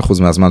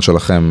 90% מהזמן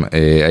שלכם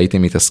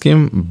הייתם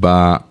מתעסקים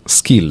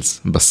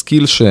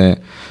בסקיל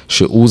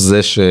שהוא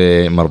זה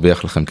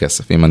שמרוויח לכם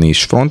כסף. אם אני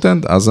איש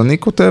פרונט-אנד, אז אני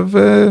כותב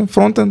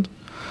פרונט-אנד.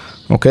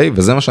 אוקיי?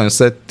 וזה מה שאני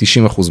עושה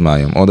 90%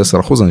 מהיום, עוד 10%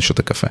 אני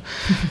שותה קפה.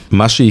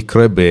 מה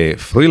שיקרה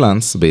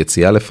בפרילנס,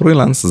 ביציאה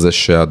לפרילנס, זה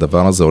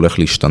שהדבר הזה הולך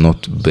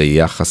להשתנות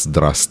ביחס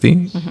דרסטי.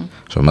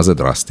 עכשיו, מה זה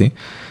דרסטי?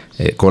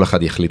 כל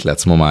אחד יחליט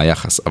לעצמו מה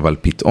היחס, אבל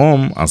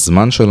פתאום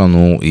הזמן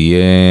שלנו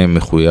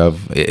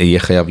יהיה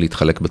חייב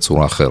להתחלק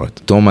בצורה אחרת.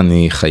 פתאום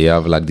אני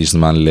חייב להקדיש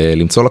זמן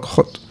למצוא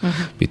לקוחות.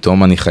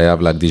 פתאום אני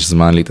חייב להקדיש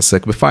זמן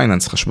להתעסק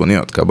בפייננס,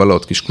 חשבוניות,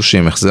 קבלות,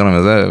 קשקושים, החזרים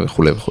וזה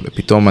וכו' וכו'.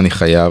 פתאום אני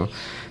חייב,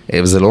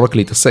 וזה לא רק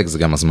להתעסק, זה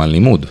גם הזמן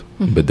לימוד.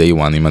 ב-day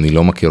one, אם אני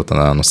לא מכיר את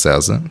הנושא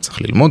הזה,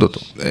 צריך ללמוד אותו.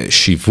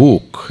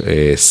 שיווק,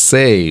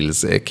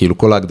 סיילס, כאילו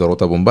כל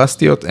ההגדרות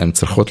הבומבסטיות, הן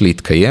צריכות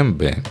להתקיים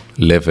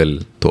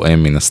ב-level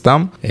תואם מן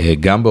הסתם,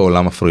 גם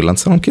בעולם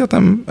הפרילנסרים, כי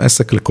אתם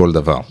עסק לכל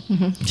דבר.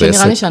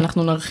 שנראה לי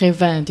שאנחנו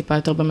נרחיב טיפה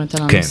יותר באמת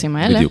על הנושאים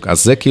האלה. כן, בדיוק.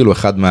 אז זה כאילו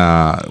אחד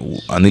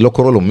אני לא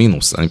קורא לו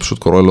מינוס, אני פשוט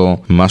קורא לו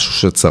משהו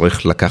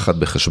שצריך לקחת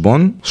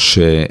בחשבון,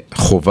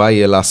 שחובה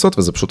יהיה לעשות,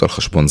 וזה פשוט על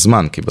חשבון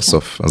זמן, כי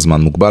בסוף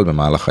הזמן מוגבל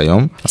במהלך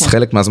היום, אז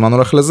חלק מהזמן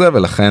הולך לזה,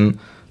 ולכן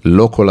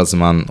לא כל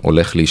הזמן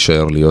הולך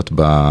להישאר להיות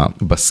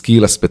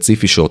בסקיל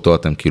הספציפי שאותו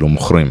אתם כאילו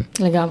מוכרים.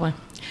 לגמרי.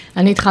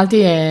 אני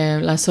התחלתי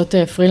לעשות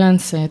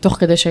פרילנס תוך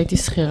כדי שהייתי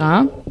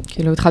שכירה,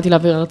 כאילו התחלתי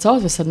להעביר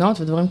הרצאות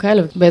וסדנות ודברים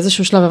כאלה,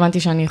 ובאיזשהו שלב הבנתי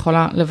שאני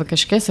יכולה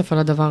לבקש כסף על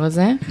הדבר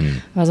הזה,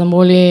 ואז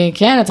אמרו לי,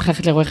 כן, אני צריכה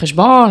ללכת לרואה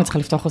חשבון, אני צריכה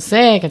לפתוח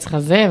עוסק, אני צריכה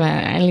זה,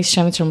 ואין לי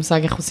שמץ של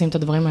מושג איך עושים את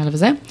הדברים האלה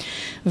וזה,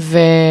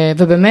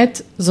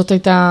 ובאמת זאת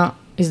הייתה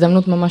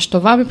הזדמנות ממש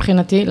טובה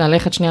מבחינתי,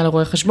 ללכת שנייה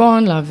לרואה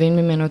חשבון, להבין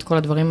ממנו את כל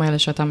הדברים האלה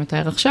שאתה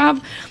מתאר עכשיו,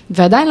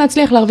 ועדיין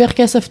להצליח להרוויח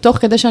כסף תוך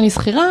כדי שאני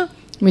שכירה,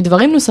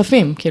 מדברים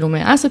נוספים, כאילו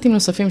מאסטים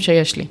נוספים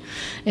שיש לי.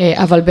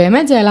 אבל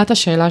באמת זה העלה את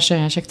השאלה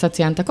שקצת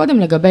ציינת קודם,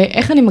 לגבי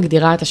איך אני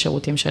מגדירה את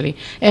השירותים שלי,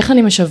 איך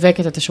אני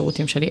משווקת את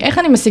השירותים שלי, איך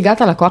אני משיגה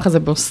את הלקוח הזה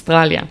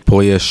באוסטרליה.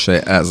 פה יש,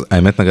 אז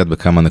האמת נגעת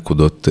בכמה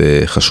נקודות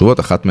חשובות,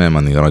 אחת מהן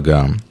אני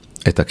רגע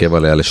אתעכב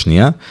עליה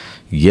לשנייה,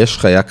 יש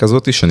חיה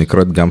כזאת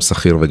שנקראת גם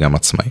שכיר וגם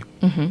עצמאי.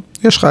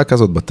 יש חיה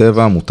כזאת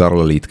בטבע, מותר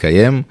לה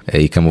להתקיים,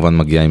 היא כמובן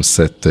מגיעה עם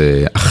סט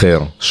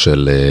אחר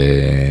של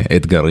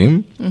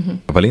אתגרים,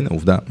 אבל הנה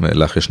עובדה,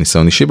 לך יש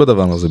ניסיון אישי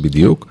בדבר הזה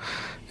בדיוק,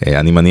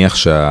 אני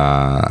מניח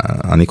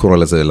אני קורא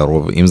לזה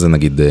לרוב, אם זה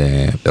נגיד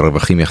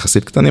רווחים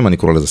יחסית קטנים, אני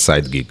קורא לזה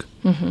סייד גיג.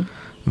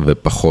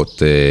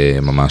 ופחות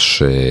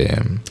ממש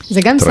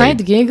זה גם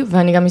סייד גיג,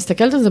 ואני גם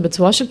מסתכלת על זה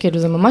בצורה של כאילו,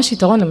 זה ממש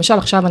יתרון, למשל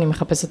עכשיו אני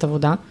מחפשת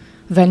עבודה,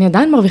 ואני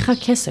עדיין מרוויחה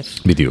כסף.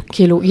 בדיוק.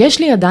 כאילו, יש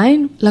לי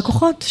עדיין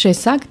לקוחות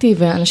שהשגתי,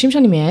 ואנשים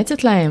שאני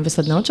מייעצת להם,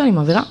 וסדנאות שאני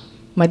מעבירה.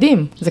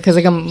 מדהים. זה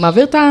כזה גם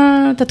מעביר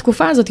את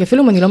התקופה הזאת, כי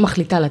אפילו אם אני לא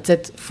מחליטה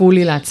לצאת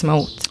פולי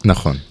לעצמאות.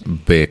 נכון.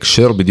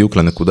 בהקשר בדיוק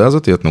לנקודה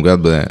הזאת, את נוגעת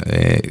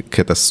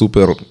בקטע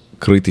סופר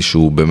קריטי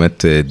שהוא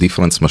באמת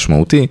דיפרנס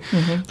משמעותי,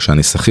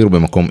 כשאני שכיר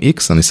במקום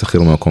X, אני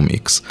שכיר במקום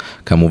X.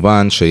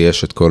 כמובן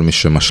שיש את כל מי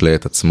שמשלה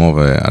את עצמו,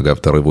 ואגב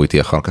תריבו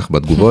איתי אחר כך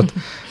בתגובות,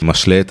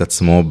 משלה את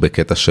עצמו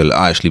בקטע של,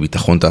 יש לי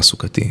ביטחון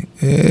תעסוקתי.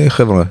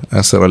 חבר'ה,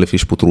 10,000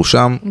 איש פוטרו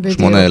שם,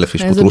 8,000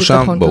 איש פוטרו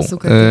שם, בואו.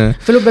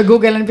 אפילו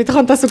בגוגל אין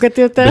ביטחון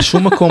תעסוקתי יותר.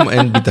 בשום מקום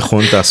אין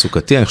ביטחון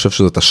תעסוקתי, אני חושב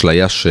שזאת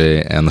אשליה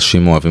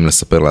שאנשים אוהבים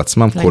לספר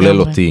לעצמם, כולל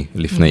אותי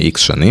לפני X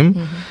שנים,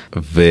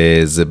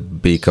 וזה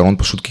בעיקרון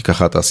פשוט כי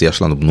ככה התעשייה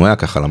שלנו בנויה,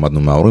 ככה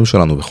למדנו מההורים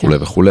שלנו וכו'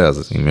 וכו',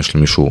 אז אם יש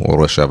למישהו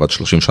הורה שעבד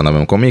 30 שנה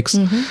במקום X,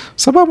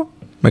 סבבה,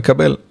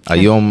 מקבל.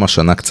 היום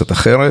השנה קצת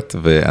אחרת,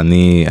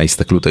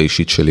 ההסתכלות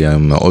האישית שלי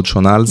היום מאוד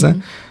שונה על זה,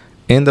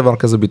 אין דבר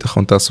כזה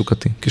ביטחון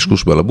תעסוקתי,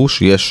 קשקוש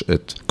בלבוש, יש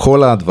את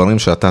כל הדברים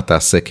שאתה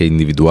תעשה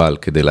כאינדיבידואל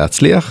כדי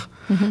להצליח,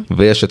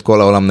 ויש את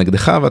כל העולם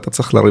נגדך, ואתה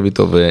צריך לריב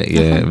איתו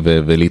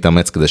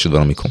ולהתאמץ כדי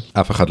שדברים יקרו.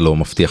 אף אחד לא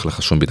מבטיח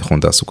לך שום ביטחון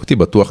תעסוקתי,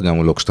 בטוח גם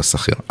הוא לא כשאתה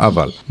שכיר.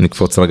 אבל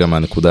נקפוץ רגע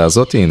מהנקודה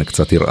הזאת, הנה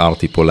קצת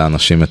הרערתי פה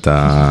לאנשים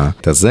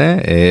את הזה,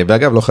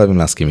 ואגב לא חייבים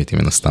להסכים איתי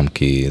מן הסתם,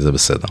 כי זה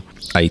בסדר.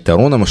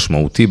 היתרון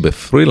המשמעותי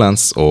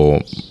בפרילנס, או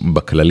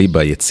בכללי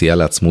ביציאה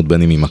לעצמות,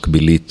 בין אם היא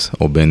מקבילית,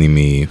 או בין אם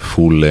היא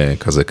פול,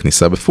 כזה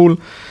כניסה בפול,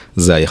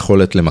 זה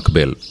היכולת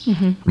למקבל.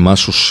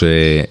 משהו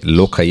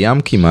שלא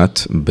קיים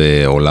כמעט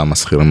בעולם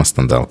השכירים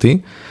הסטנדרטי,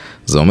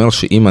 זה אומר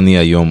שאם אני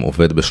היום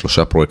עובד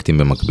ב3 פרויקטים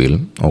במקביל,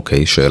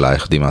 אוקיי, שאלה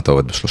איך דימה אתה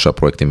עובד ב3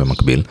 פרויקטים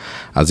במקביל,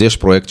 אז יש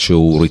פרויקט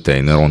שהוא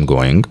retainer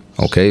ongoing,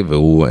 אוקיי?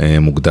 והוא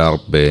מוגדר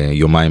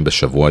ביומיים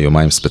בשבוע,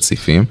 יומיים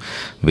ספציפיים,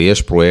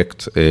 ויש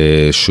פרויקט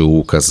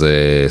שהוא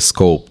כזה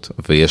סקופט,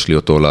 ויש לי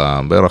אותו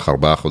בערך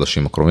 4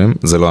 חודשים הקרובים,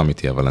 זה לא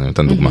אמיתי, אבל אני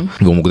נותן דוגמה,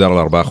 והוא מוגדר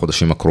ל4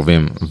 חודשים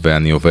הקרובים,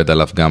 ואני עובד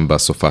עליו גם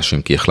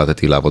בסופשים, כי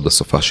החלטתי לעבוד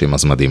בסופשים,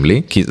 אז מדהים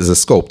לי, כי זה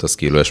סקופט, אז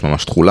כאילו יש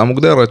ממש תחולה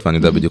מוגדרת, ואני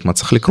יודע בדיוק מה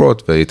צריך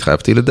לקרות,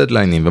 והתחייבתי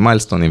לדדליינים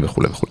ומיילסטונים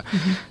וכו' וכו'.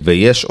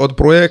 ויש עוד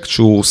פרויקט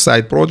שהוא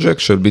סייד פרויקט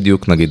של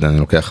בדיוק, נגיד,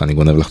 אני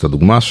גונב לך את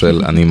הדוגמה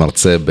של אני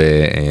מרצה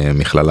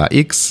במכללה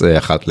X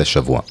אחת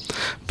לשבוע.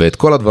 ואת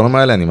כל הדברים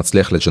האלה אני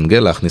מצליח לג'נגל,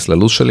 להכניס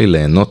ללו"ז שלי,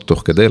 ליהנות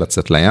תוך כדי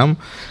לצאת לים,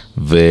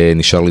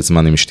 ונשאר לי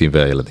זמן עם אשתי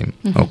והילדים,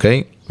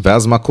 אוקיי?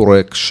 ואז מה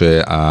קורה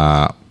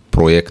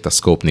כשהפרויקט,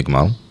 הסקופ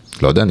נגמר?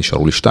 לא יודע,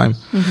 נשארו לי 2.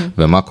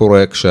 ומה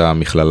קורה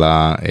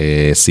כשהמכללה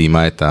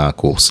סיימה את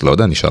הקורס? לא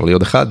יודע, נשאר לי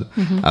עוד 1.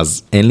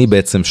 אז אין לי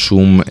בעצם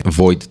שום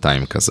void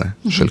time כזה,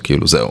 של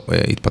כאילו זהו,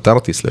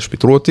 התפטרתי,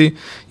 פיטרו אותי,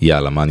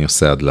 יאללה, מה אני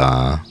עושה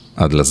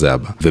עד לזה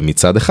הבא.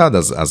 ומצד אחד,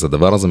 אז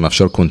הדבר הזה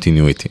מאפשר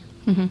continuity.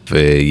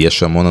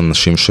 ויש המון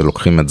אנשים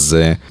שלוקחים את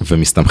זה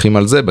ומסתמכים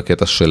על זה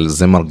בקטע של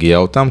זה מרגיע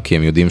אותם, כי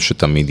הם יודעים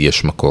שתמיד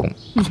יש מקור.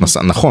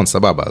 נכון,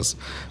 סבבה, אז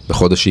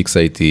בחודש X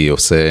הייתי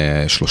עושה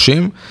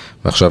 30,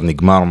 ועכשיו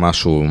נגמר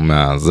משהו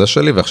מהזה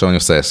שלי, ועכשיו אני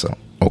עושה 10.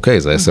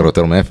 אוקיי, זה 10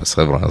 יותר מ-0,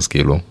 חבר'ה, אז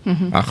כאילו,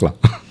 אחלה.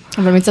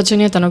 אבל מצד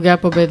שני אתה נוגע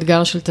פה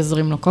באתגר של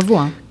תזרים לא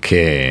קבוע. כן,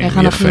 יפה. איך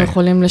אנחנו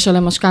יכולים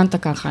לשלם משכנתא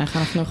ככה, איך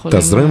אנחנו יכולים...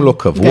 תזרים לא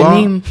קבוע,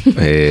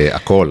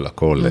 הכל.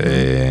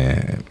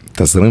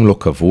 תזרים לא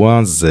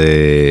קבוע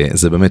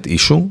זה באמת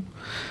אישו,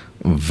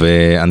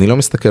 ואני לא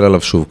מסתכל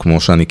עליו שוב,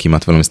 כמו שאני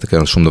כמעט ולא מסתכל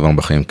על שום דבר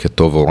בחיים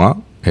כטוב או רע,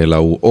 אלא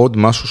הוא עוד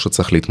משהו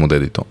שצריך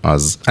להתמודד איתו.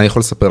 אז אני יכול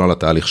לספר על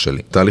התהליך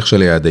שלי. התהליך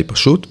שלי היה די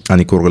פשוט.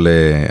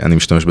 אני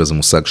משתמש באיזה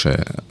מושג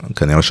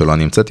שכנראה שלא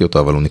אני המצאתי אותו,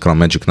 אבל הוא נקרא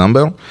Magic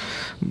Number.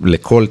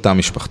 לכל תא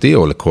משפחתי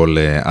או לכל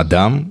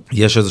אדם,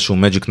 יש איזשהו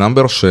Magic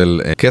Number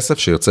של כסף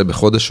שיוצא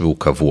בחודש והוא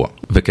קבוע.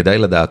 וכדאי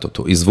לדעת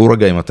אותו. עזבו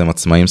רגע אם אתם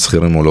עצמאים,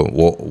 שכירים או לא,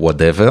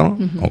 whatever,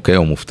 אוקיי,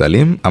 או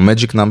מובטלים.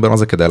 ה-Magic Number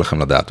הזה כדאי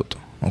לכם לדעת אותו.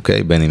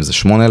 אוקיי, בין אם זה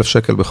 8,000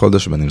 שקל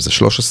בחודש, בין אם זה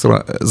 13,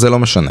 זה לא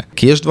משנה.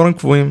 כי יש דברים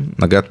קבועים,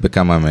 נגעת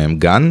בכמה מהם,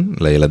 גן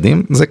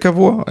לילדים, זה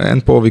קבוע, אין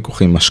פה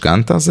ויכוחים,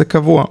 משכנתא, זה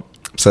קבוע.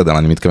 בסדר,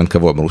 אני מתכוון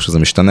קבוע, ברור שזה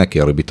משתנה,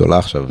 כי הריבית עולה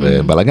עכשיו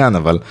בלגן,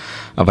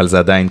 אבל זה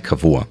עדיין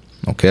קבוע.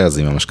 אוקיי, אז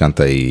אם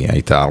המשכנתא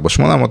הייתה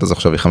 4,800, אז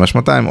עכשיו היא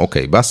 5,200,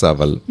 אוקיי, בסה,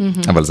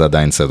 אבל זה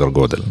עדיין סדר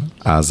גודל.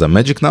 אז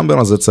המג'יק נאמבר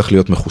הזה צריך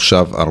להיות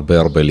מחושב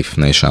הרבה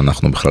לפני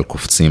שאנחנו בכלל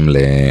קופצים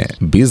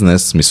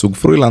לביזנס מסוג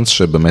פרילאנס,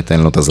 שבאמת אין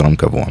לו תזרים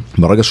קבוע.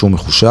 ברגע שהוא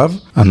מחושב,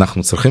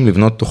 אנחנו צריכים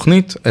לבנות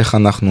תוכנית, איך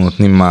אנחנו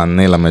נותנים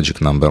מענה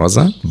למג'יק נאמבר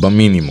הזה,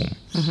 במינימום.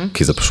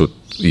 כי זה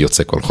פשוט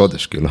יוצא כל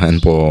חודש, כאילו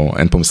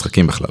אין פה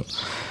משחקים בכלל.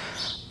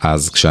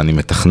 אז כשאני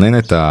מתכנן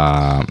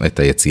את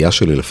היציאה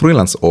שלי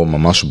לפרילנס, או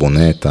ממש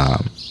בונה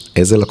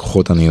איזה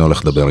לקוחות אני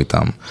הולך לדבר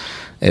איתם,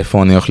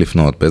 איפה אני הולך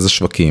לפנות, באיזה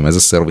שווקים, איזה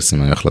סרוויסים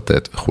אני הולך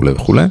לתת וכו'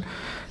 וכו',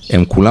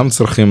 הם כולם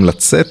צריכים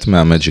לצאת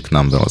מהמג'יק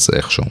נאמבר הזה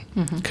איכשהו,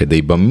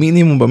 כדי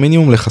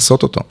במינימום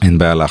לחסות אותו. אין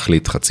בעיה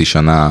להחליט חצי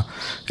שנה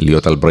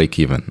להיות על ברייק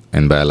איבן,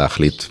 אין בעיה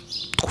להחליט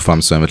תקופה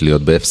מסוימת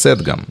להיות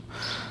בהפסד גם,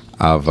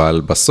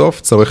 אבל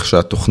בסוף צריך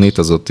שהתוכנית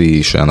הזאת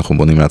שאנחנו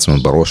בונים לעצמנו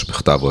בראש,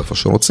 בכתב או איפה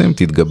שרוצים,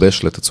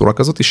 תתגבש לתצורה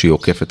כזאת שהיא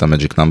עוקפת את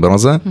המג'יק נאמבר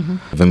הזה,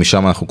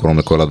 ומשם אנחנו קוראים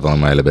לכל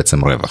הדברים האלה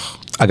בעצם רווח.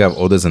 אגב,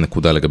 עוד איזה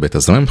נקודה לגבי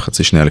תזרים,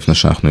 חצי שנייה לפני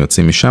שאנחנו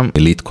יוצאים משם,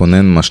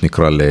 להתכונן מה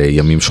שנקרא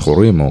לימים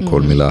שחורים, או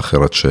כל מילה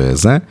אחרת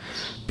שזה,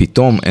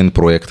 פתאום אין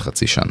פרויקט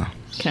חצי שנה.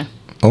 כן.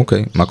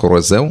 אוקיי, מה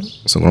קורה? זהו?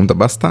 סוגרים את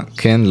הבסטה?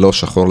 כן, לא,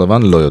 שחור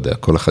לבן, לא יודע,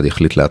 כל אחד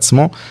יחליט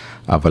לעצמו,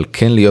 אבל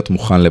כן להיות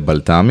מוכן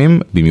לבלטמים,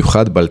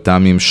 במיוחד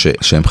בלטמים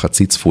שהם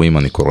חצי צפויים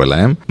אני קורא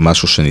להם,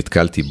 משהו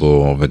שנתקלתי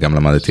בו וגם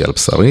למדתי על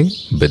בשרי,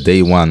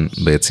 ב-day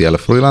one ביציאה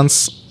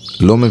לפרילנס,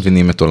 לא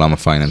מבינים את עולם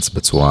הפייננס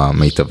בצורה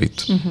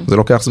מיטבית. זה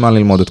לוקח זמן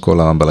ללמוד את כל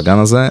הבלגן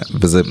הזה,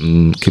 וזה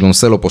כאילו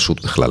נושא לא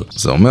פשוט בכלל.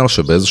 זה אומר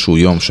שבאיזשהו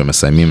יום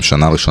שמסיימים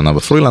שנה ראשונה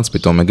בפרילנס,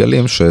 פתאום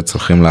מגלים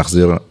שצריכים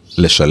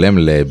לשלם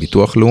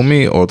לביטוח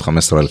לאומי עוד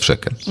 15,000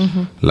 שקל.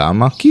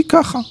 למה? כי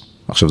ככה.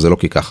 עכשיו זה לא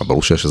כי ככה,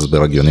 ברור שיש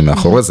הסבר הגיוני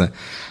מאחורי זה,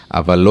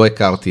 אבל לא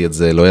הכרתי את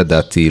זה, לא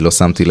ידעתי, לא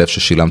שמתי לב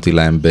ששילמתי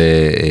להם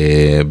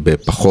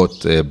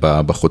בפחות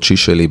בחודשי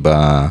שלי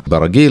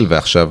ברגיל,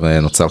 ועכשיו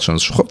נוצר שם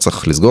איזשהו חוב,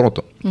 צריך לסגור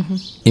אותו.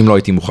 אם לא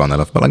הייתי מוכן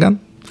עליו בלגן,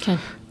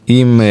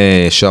 אם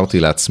השארתי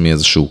לעצמי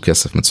איזשהו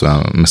כסף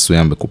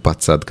מסוים בקופת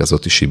צד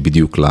כזאת שהיא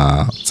בדיוק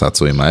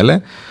לצעצועים האלה,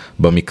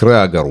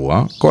 במקרה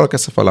הגרוע, כל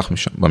הכסף הלך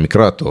משם,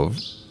 במקרה הטוב,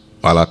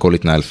 על הכל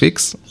התנהל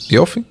פיקס,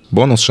 יופי,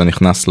 בונוס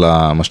שנכנס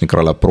למה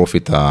שנקרא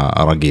לפרופיט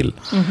הרגיל.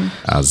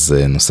 אז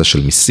נושא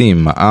של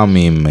מיסים,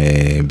 מע"מים,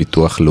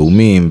 ביטוח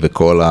לאומיים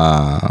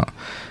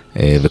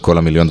וכל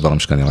המיליון דברים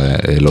שכנראה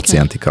לא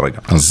ציינתי כרגע.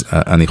 אז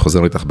אני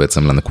חוזר איתך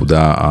בעצם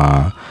לנקודה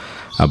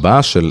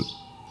הבאה של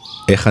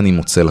איך אני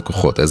מוצא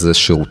לקוחות, איזה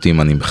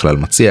שירותים אני בכלל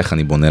מציע, איך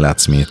אני בונה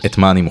לעצמי, את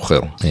מה אני מוכר.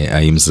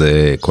 האם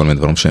זה כל מיני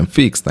דברים שהם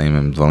פיקס, האם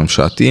הם דברים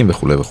שעתיים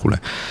וכו' וכו'.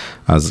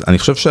 אז אני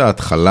חושב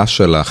שההתחלה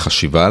של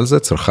החשיבה על זה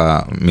צריכה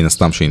מן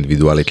הסתם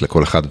שאינדיבידואלית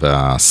לכל אחד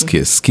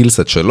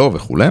והסקילסט שלו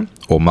וכו',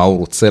 או מה הוא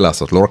רוצה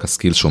לעשות, לא רק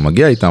הסקילס שהוא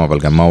מגיע איתם, אבל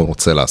גם מה הוא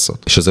רוצה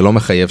לעשות. שזה לא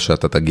מחייב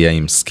שאתה תגיע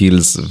עם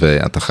סקילס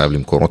ואתה חייב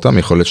למכור אותם,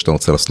 יכול להיות שאתה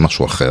רוצה לעשות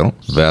משהו אחר,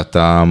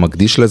 ואתה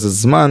מקדיש לזה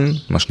זמן,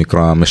 מה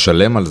שנקרא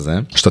משלם על זה,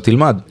 שאתה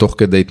תלמד תוך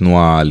כדי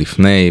תנועה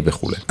לפני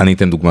וכו'. אני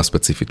אתן דוגמה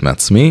ספציפית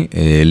מעצמי,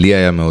 לי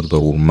היה מאוד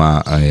ברור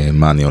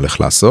מה אני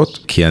הולך לעשות,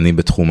 כי אני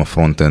בתחום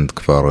הפרונט-אנד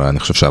כבר, אני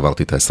חושב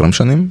שעברתי את ה-20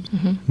 שנים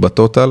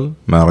בטוטל,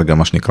 מהרגע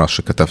מה שנקרא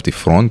שכתבתי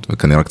פרונט,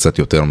 וכנראה קצת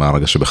יותר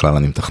מהרגע שבכלל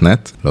אני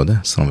מתכנת, לא יודע,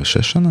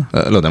 26 שנה?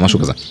 לא יודע, משהו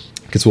כזה.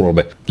 קיצור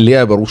הרבה. לי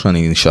היה ברור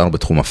שאני נשאר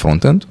בתחום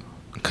הפרונט-אנד,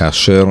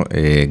 כאשר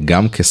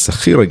גם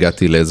כשכיר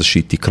הגעתי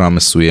לאיזושהי תקרה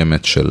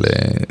מסוימת של,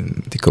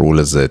 תקראו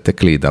לזה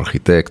tech lead,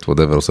 ארכיטקט,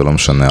 whatever, זה לא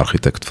משנה,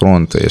 ארכיטקט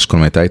פרונט, יש כל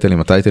מיני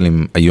טייטלים,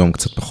 הטייטלים היום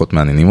קצת פחות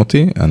מעניינים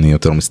אותי, אני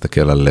יותר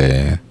מסתכל על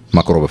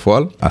מה קורה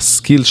בפועל.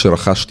 הסקיל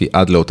שרכשתי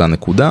עד לאותה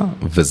נקודה,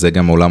 וזה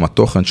גם עולם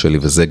התוכן שלי,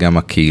 וזה גם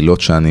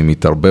הקהילות שאני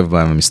מתערבב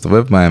בהם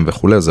ומסתובב בהם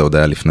וכו', זה עוד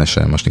היה לפני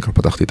שמה שנקרא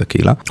פתחתי את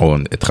הקהילה, או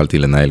התחלתי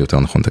לנהל יותר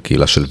נכון את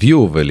הקהילה של View,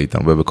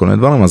 ולהתערבב בכל מיני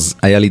דברים, אז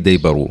היה לי די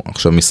ברור.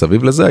 עכשיו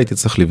מסביב לזה הייתי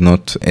צריך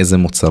לבנות איזה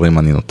מוצרים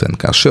אני נותן,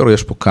 כאשר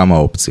יש פה כמה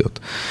אופציות.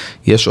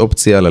 יש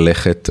אופציה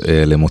ללכת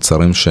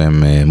למוצרים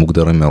שהם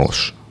מוגדרים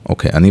מראש.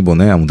 אוקיי, אני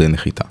בונה עמודי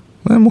נחיתה.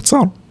 זה מוצר.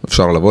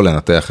 אפשר לבוא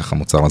לנתח איך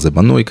המוצר הזה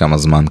בנוי, כמה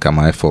זמן,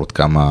 כמה effort,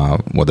 כמה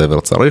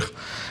whatever צריך,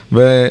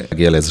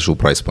 ולהגיע לאיזשהו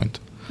price point.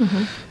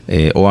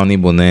 או אני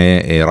בונה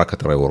רק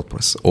אתרי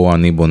וורדפרס, או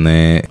אני בונה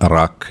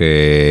רק,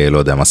 לא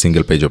יודע מה,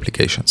 single page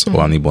applications,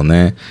 או אני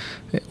בונה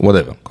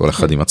whatever, כל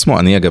אחד עם עצמו.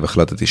 אני אגב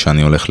החלטתי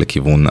שאני הולך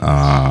לכיוון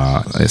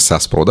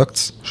ה-SaaS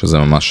products, שזה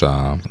ממש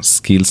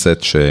הסקיל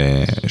סט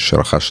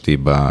שרכשתי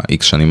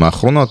ב-X שנים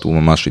האחרונות,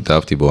 וממש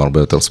התאהבתי בו הרבה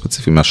יותר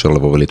ספציפי מאשר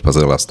לבוא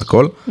ולהתפזר לעשות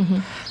הכל.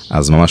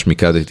 אז ממש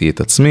מיקדתי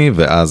את עצמי,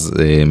 ואז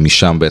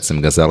משם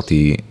בעצם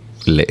גזרתי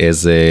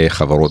לאיזה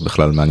חברות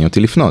בכלל מעניין אותי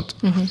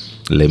לפנות,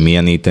 למי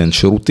אני אתן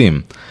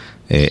שירותים,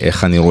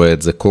 איך אני רואה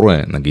את זה קורה,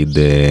 נגיד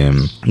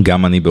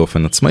גם אני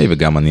באופן עצמאי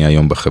וגם אני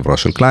היום בחברה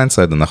של קליינט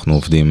סייד, אנחנו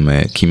עובדים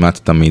כמעט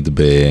תמיד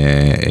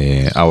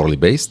ב-hourly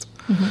based,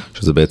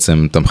 שזה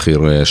בעצם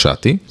תמחיר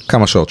שעתי.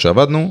 כמה שעות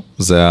שעבדנו,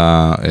 זה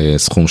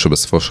הסכום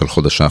שבסופו של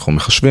חודש אנחנו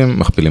מחשבים,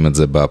 מכפילים את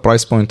זה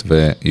בפרייס פוינט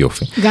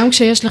ויופי. גם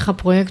כשיש לך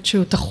פרויקט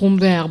שהוא תחום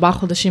ב4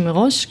 חודשים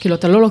מראש, כאילו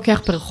אתה לא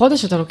לוקח פר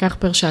חודש, אתה לוקח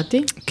פר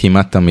שעתי?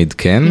 כמעט תמיד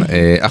כן.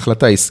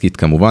 החלטה עסקית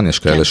כמובן, יש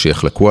כאלה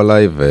שיחלקו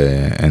עליי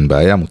ואין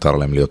בעיה, מותר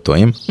להם להיות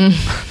טועים.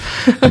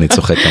 אני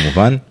צוחק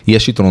כמובן.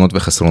 יש יתרונות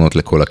וחסרונות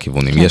לכל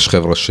הכיוונים. יש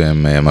חבר'ה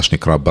שהם מה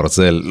שנקרא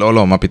ברזל,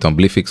 לא, מה פתאום,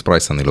 בלי פיקס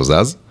פרייס אני לא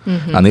זז.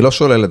 אני לא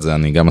שולל את זה,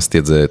 אני גם עשיתי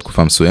את זה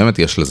תקופה מסוימת,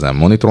 יש לזה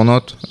המון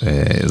יתרונות,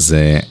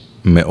 זה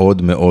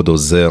מאוד מאוד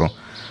עוזר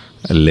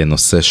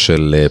לנושא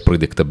של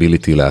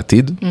predictability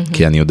לעתיד,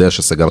 כי אני יודע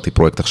שסגרתי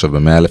פרויקט עכשיו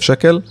ב100,000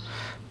 שקל,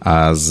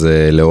 אז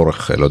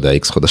לאורך, לא יודע,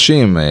 X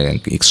חודשים,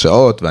 X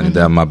שעות, ואני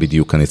יודע מה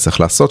בדיוק אני צריך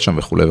לעשות שם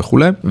וכו' וכו',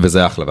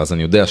 וזה אחלה, ואז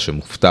אני יודע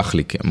שמובטח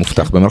לי,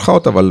 מובטח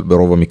במרכאות, אבל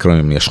ברוב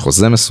המקרים יש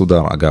חוזה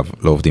מסודר, אגב,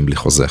 לא עובדים בלי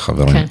חוזה,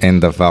 חברים, אין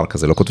דבר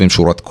כזה, לא כותבים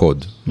שורת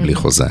קוד בלי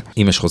חוזה.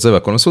 אם יש חוזה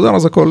והכל מסודר,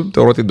 אז הכל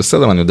תיאורטית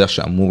בסדר, אני יודע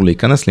שאמור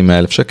להיכנס לי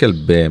 100,000 שקל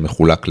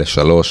במחולק ל3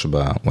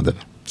 במודל.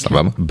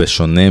 סבבה?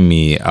 בשונה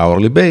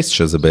מ-hourly base,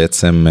 שזה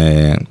בעצם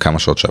כמה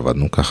שעות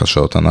שעבדנו, ככה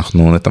שעות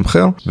אנחנו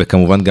נתמחר,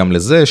 וכמובן גם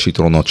לזה יש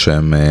יתרונות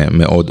שהם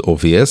מאוד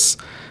obvious,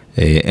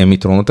 הם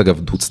יתרונות אגב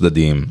דו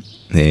צדדיים,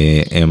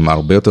 הם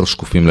הרבה יותר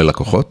שקופים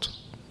ללקוחות,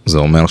 זה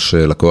אומר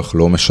שלקוח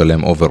לא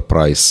משלם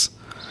overprice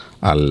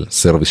על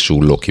סרוויס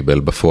שהוא לא קיבל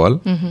בפועל,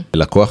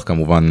 לקוח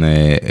כמובן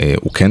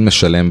הוא כן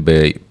משלם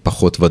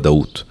בפחות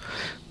ודאות,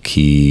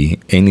 כי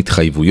אין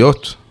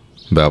התחייבויות,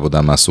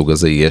 בעבודה מהסוג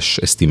הזה יש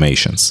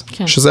estimations,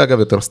 כן. שזה אגב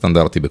יותר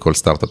סטנדרטי בכל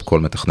סטארט-אפ, כל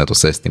מתכנת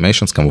עושה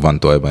estimations, כמובן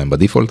טועה בהם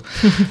בדיפולט,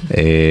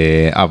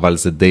 אבל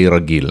זה די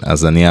רגיל,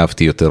 אז אני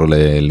אהבתי יותר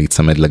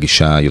להיצמד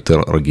לגישה יותר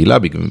רגילה,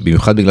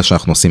 במיוחד בגלל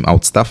שאנחנו עושים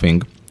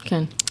outstaffing,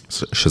 כן.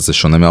 שזה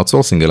שונה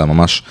מאוטסורסינג, אלא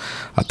ממש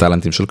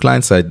הטלנטים של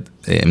קליינט סייד,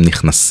 הם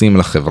נכנסים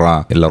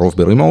לחברה לרוב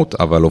ברימוט,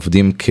 אבל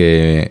עובדים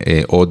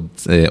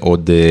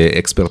כעוד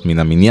אקספרט מן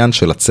המניין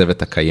של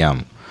הצוות הקיים.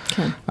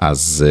 כן.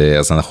 אז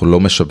אנחנו לא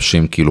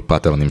משבשים כאילו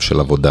פאטרנים של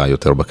עבודה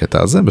יותר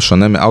בקטע הזה,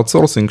 בשונה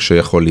מאוטסורסינג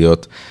שיכול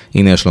להיות,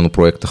 הנה יש לנו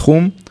פרויקט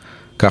תחום,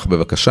 כך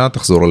בבקשה,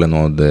 תחזור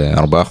אלינו עוד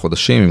 4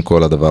 חודשים, עם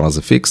כל הדבר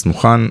הזה פיקס,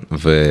 מוכן,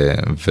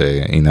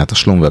 והנה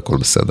התשלום והכל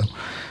בסדר.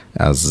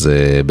 אז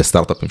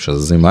בסטארט-אפים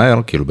שזזים מהר,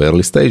 כאילו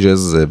ב-early stages,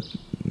 זה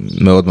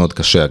מאוד מאוד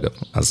קשה אגב.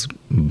 אז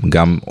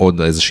גם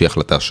עוד איזושהי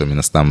החלטה שמן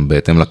הסתם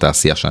בהתאם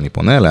לתעשייה שאני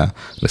פונה אליה,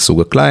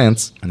 לסוג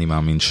הקליינטס, אני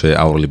מאמין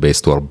ש-hourly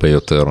based הוא הרבה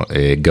יותר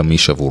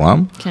גמיש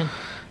עבורם. כן.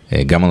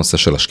 גם הנושא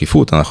של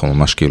השקיפות, אנחנו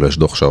ממש כאילו יש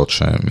דוח שעות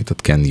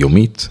שמתעדכן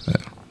יומית,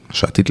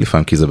 שעתית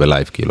לפעמים, כי זה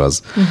בלייב, כאילו,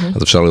 אז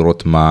אפשר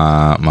לראות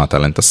מה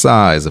הטלנט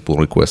עשה, איזה פול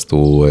ריקווסט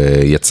הוא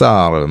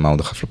יצר, מה הוא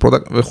דחף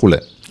לפרודקט וכו'.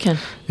 כן.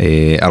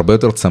 הרבה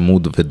יותר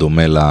צמוד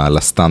ודומה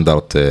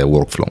לסטנדרט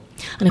workflow.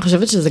 אני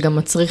חושבת שזה גם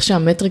מצריך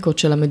שהמטריקות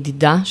של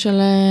המדידה של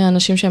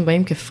אנשים שהם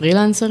באים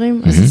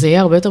כפרילנסרים, אז זה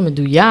יהיה הרבה יותר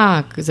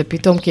מדויק, זה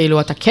פתאום כאילו,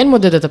 אתה כן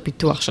מודד את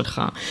הפיתוח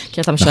שלך,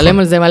 כי אתה משלם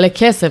על זה מלא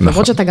כסף,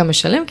 למרות שאתה גם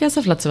משלם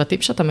כסף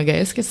לצוותים שאתה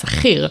מגייס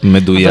כשכיר.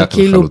 מדויק אבל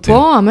כאילו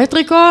פה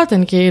המטריקות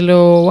הן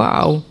כאילו,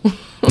 וואו.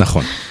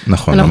 נכון,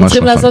 נכון. אנחנו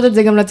צריכים לעשות את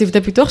זה גם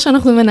לצוותי פיתוח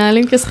שאנחנו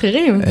מנהלים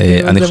כשכירים.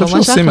 אני חושב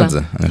שעושים את זה.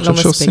 אני חושב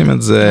שעושים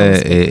את זה,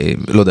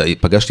 לא יודע,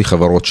 פגשתי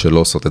חברות שלא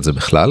עושות את זה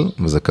בכלל,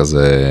 וזה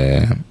כזה...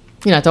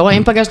 הנה, אתה רואה,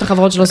 אם פגשת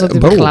חברות שלא עושות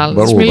את זה בכלל,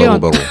 יש מיליון.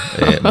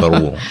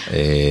 ברור.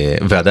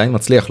 ועדיין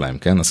מצליח להם,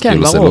 כן? אז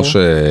כאילו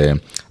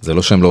זה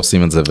לא שהם לא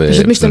עושים את זה.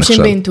 פשוט משתמשים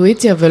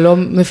באינטואיציה ולא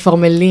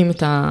מפרמלים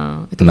את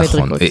המטריקות.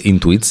 נכון,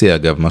 אינטואיציה,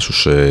 אגב,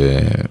 משהו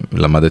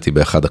שלמדתי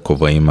באחד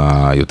הכובעים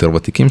היותר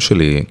ותיקים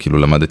שלי, כאילו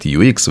למדתי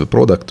UX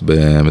ופרודקט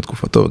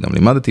בתקופתו, וגם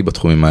לימדתי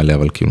בתחומים האלה,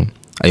 אבל כאילו...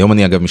 היום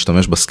אני אגב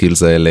משתמש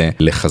בסקילס האלה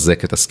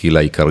לחזק את הסקיל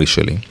העיקרי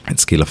שלי, את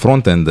סקיל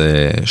הפרונט-אנד,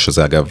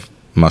 שזה אגב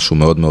משהו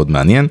מאוד מאוד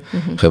מעניין.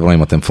 חבר'ה,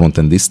 אם אתם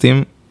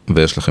פרונט-אנדיסטים,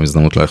 ויש לכם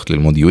הזדמנות ללכת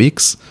ללמוד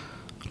UX,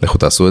 לכו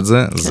תעשו את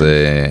זה,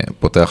 זה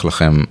פותח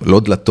לכם, לא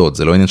דלתות,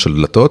 זה לא עניין של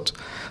דלתות,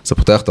 זה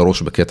פותח את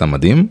הראש בקטע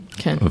מדהים,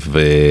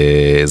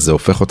 וזה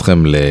הופך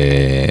אתכם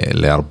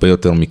להרבה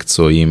יותר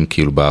מקצועיים,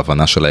 כאילו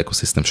בהבנה של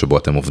האקוסיסטם שבו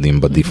אתם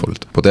עובדים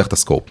בדיפולט. פותח את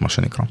הסקופ, מה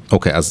שנקרא.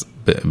 אוקיי, אז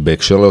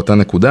בהקשר לאותה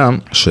נקודה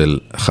של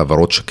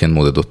חברות שכן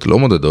מודדות, לא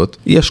מודדות,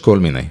 יש כל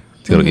מיני.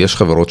 תראי, יש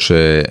חברות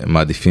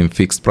שמעדיפים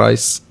פיקסט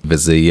פרייס,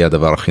 וזה יהיה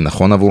הדבר הכי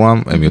נכון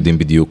עבורם, הם יודעים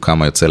בדיוק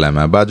כמה יוצא להם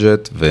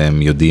מהבאדג'ט,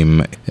 והם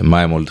יודעים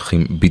מה הם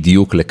הולכים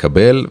בדיוק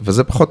לקבל,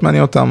 וזה פחות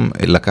מעניין אותם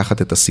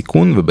לקחת את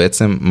הסיכון,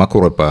 ובעצם מה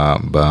קורה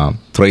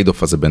בטרייד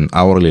אוף הזה בין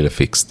hourly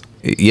לפיקסט.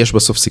 יש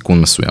בסוף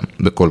סיכון מסוים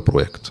בכל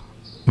פרויקט.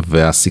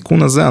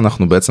 והסיכון הזה,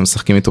 אנחנו בעצם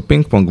משחקים איתו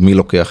פינג פונג, מי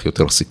לוקח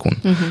יותר סיכון.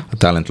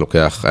 הטלנט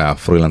לוקח,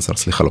 הפרילנסר,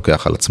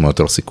 לוקח על עצמו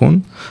יותר סיכון,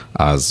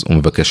 אז הוא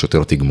מבקש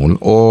יותר תגמול,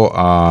 או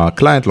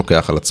הקליינט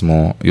לוקח על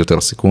עצמו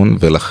יותר סיכון,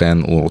 ולכן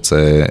הוא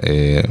רוצה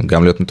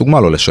גם להיות מתוגמל,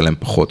 או לשלם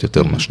פחות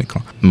יותר, מה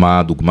שנקרא. מה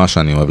הדוגמה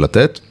שאני אוהב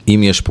לתת?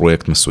 אם יש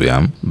פרויקט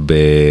מסוים,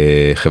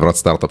 בחברת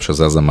סטארט-אפ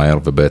שזזה מהר,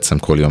 ובעצם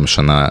כל יום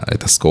משנה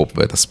את הסקופ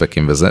ואת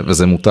הספקים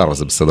וזה מותר,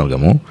 זה בסדר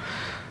גמור,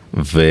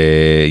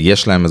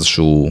 ויש להם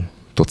איזשהו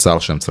תוצר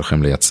שהם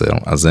צריכים לייצר,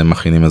 אז הם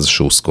מכינים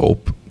איזשהו סקופ,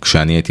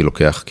 כשאני הייתי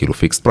לוקח כאילו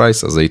פיקסט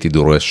פרייס, אז הייתי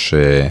דורש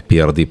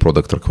PRD,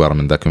 Product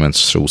Requirement Documents,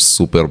 שהוא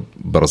סופר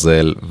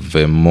ברזל,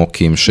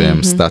 ומוקים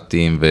שהם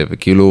סטטיים,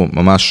 וכאילו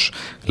ממש,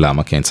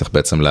 למה? כי אני צריך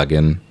בעצם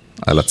להגן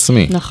על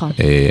עצמי. נכון.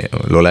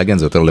 לא להגן,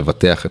 זה יותר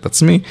לבטח את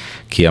עצמי,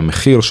 כי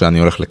המחיר שאני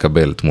הולך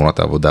לקבל תמורת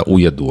העבודה, הוא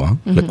ידוע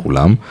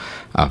לכולם,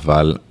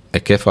 אבל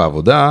היקף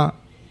העבודה,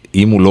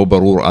 אם הוא לא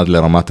ברור עד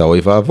לרמת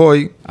האוי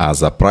והאבוי,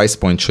 אז הפרייס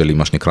פוינט שלי,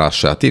 מה שנקרא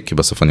השעתי, כי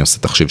בסוף אני עושה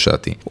תחשיב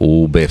שעתי,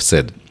 הוא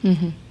בהפסד.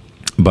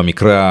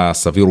 במקרה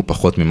הסביר הוא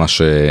פחות ממה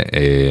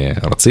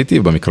שרציתי,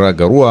 במקרה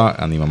הגרוע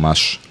אני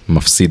ממש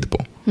מפסיד פה.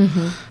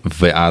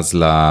 ואז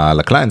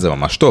לקליינט זה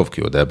ממש טוב,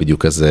 כי הוא יודע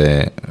בדיוק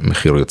איזה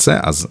מחיר יוצא,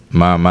 אז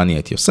מה אני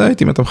הייתי עושה?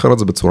 הייתי מתמחר את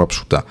זה בצורה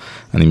פשוטה.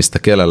 אני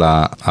מסתכל על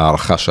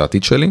הערכה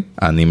שעתית שלי,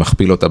 אני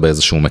מכפיל אותה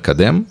באיזשהו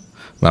מקדם,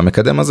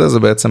 והמקדם הזה זה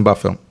בעצם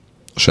באפר.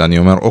 שאני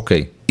אומר,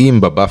 אוקיי, אם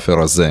בבאפר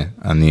הזה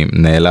אני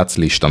נאלץ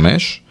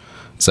להשתמש,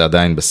 זה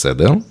עדיין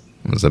בסדר,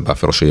 זה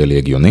באפר שיהיה לי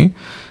הגיוני,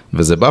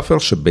 וזה באפר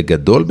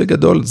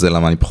שבגדול, זה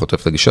למה אני פחות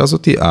אוהב את הגישה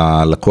הזאת,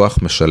 הלקוח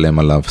משלם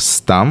עליו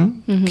סתם,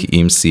 כי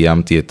אם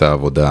סיימתי את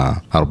העבודה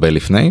הרבה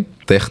לפני,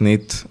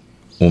 טכנית,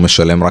 הוא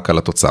משלם רק על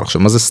התוצר.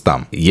 עכשיו, מה זה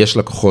סתם? יש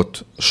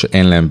לקוחות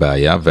שאין להם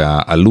בעיה,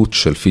 והעלות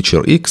של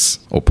פיצ'ר X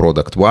או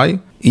פרודקט Y,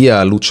 היא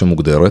העלות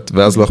שמוגדרת,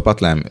 ואז לא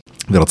אכפת להם.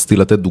 ורציתי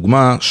לתת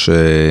דוגמה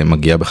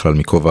שמגיעה בכלל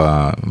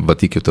מכובע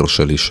ותיק יותר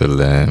שלי,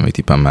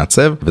 הייתי פעם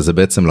מעצב, וזה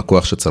בעצם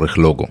לקוח שצריך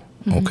לוגו,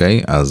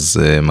 אוקיי?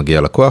 אז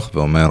מגיע לקוח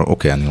ואומר,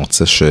 אוקיי, אני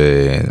רוצה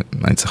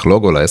אני צריך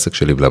לוגו לעסק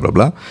שלי, בלה בלה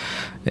בלה,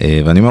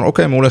 ואני אומר,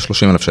 אוקיי, מעולה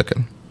 30,000 שקל.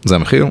 זה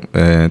המחיר,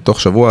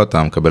 תוך שבוע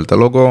אתה מקבל את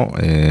הלוגו,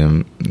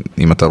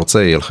 אם אתה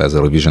רוצה, יהיה לך איזה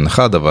רוויז'ן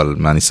אחד, אבל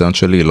מהניסיון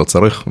שלי לא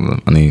צריך,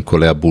 אני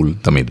קולע בול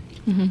תמיד.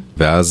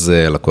 ואז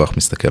הלקוח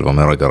מסתכל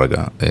ואומר,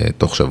 רגע,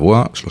 תוך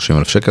שבוע,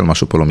 30,000 שקל,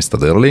 משהו פה לא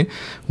מסתדר לי,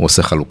 הוא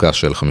עושה חלוקה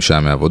של 5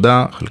 ימי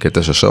עבודה, חלקי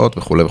 9 שעות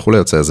וכו',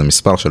 יוצא איזה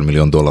מספר של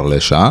 $1,000,000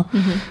 לשעה,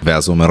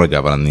 ואז הוא אומר, רגע,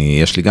 אבל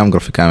יש לי גם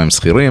גרפיקאים עם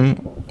שכירים,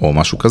 או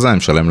משהו כזה, אני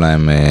משלם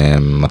להם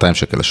 200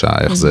 שקל לשעה,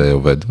 איך זה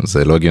עובד?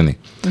 זה לא הגיוני.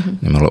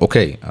 אני אומר לו,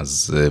 אוקיי,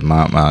 אז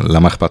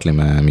למה אכפת לי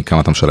מכמה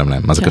אתה משלם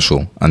להם? מה זה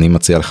קשור? אני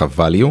מציע לך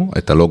value,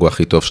 את הלוגו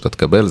הכי טוב שאתה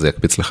תקבל, זה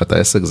יקפיץ לך את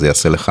העסק, זה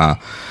יעשה לך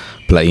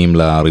פלאים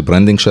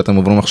לריברנדינג שאתם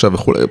עוברים עכשיו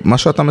וכו', מה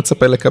שאתה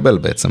מצפה לקבל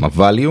בעצם,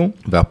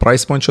 ה-value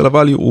וה-price point של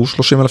ה-value הוא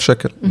 30,000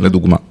 שקל,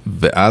 לדוגמה.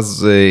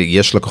 ואז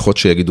יש לקוחות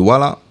שיגידו,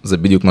 וואלה, זה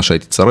בדיוק מה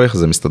שהייתי צריך,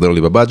 זה מסתדר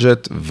לי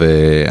בבאדג'ט,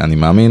 ואני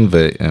מאמין,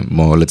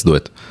 let's do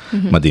it.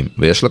 מדהים.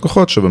 ויש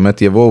לקוחות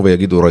שבאמת יבואו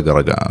ויגידו, רגע,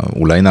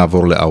 אולי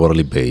נעבור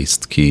ל-hourly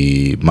based,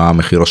 כי מה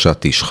המחיר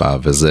השעתי שלך,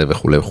 וזה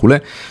וכו' וכו'.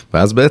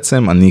 ואז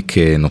בעצם אני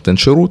כנותן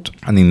שירות,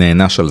 אני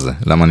נהנש על זה.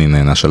 למה אני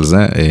נהנש על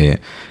זה?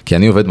 כי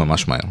אני עובד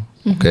ממש מהר.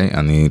 אוקיי?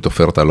 אני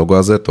תופר את הלוגו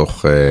הזה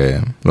תוך,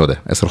 לא יודע,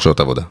 10 שעות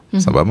עבודה,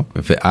 סבבה?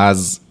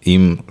 ואז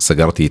אם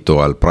סגרתי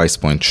איתו על פרייס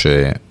פוינט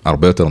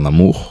שהרבה יותר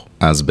נמוך,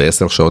 אז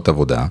ב10 שעות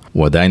עבודה,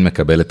 הוא עדיין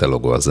מקבל את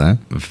הלוגו הזה,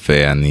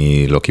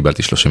 ואני לא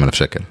קיבלתי 30,000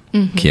 שקל.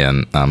 כי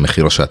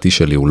המחיר השעתי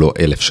שלי הוא לא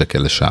 1,000 שקל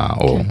לשעה,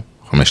 או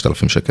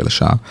 5,000 שקל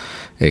לשעה,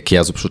 כי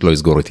אז הוא פשוט לא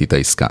יסגור איתי את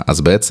העסקה.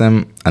 אז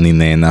בעצם אני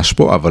נהנש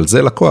פה, אבל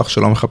זה לקוח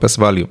שלא מחפש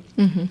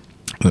value.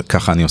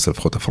 ככה אני עושה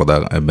לפחות הפרדה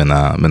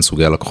בין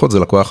סוגי הלקוחות, זה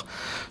לקוח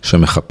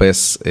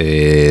שמחפש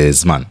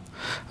זמן.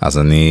 אז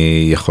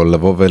אני יכול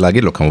לבוא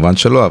ולהגיד לו, כמובן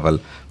שלא, אבל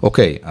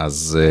אוקיי,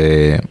 אז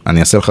אני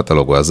אעשה לך את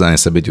הלוגו הזה, אני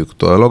אעשה בדיוק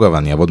אותו הלוגו,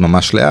 ואני אעבוד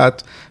ממש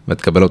לאט,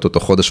 ותקבל אותו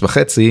תוך חודש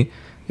וחצי,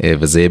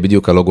 וזה יהיה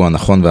בדיוק הלוגו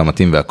הנכון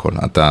והמתאים והכל.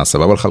 אתה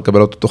סבבה לך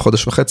לקבל אותו תוך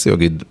חודש וחצי, הוא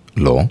יגיד,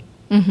 לא.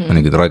 אני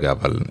אגיד, רגע,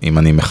 אבל אם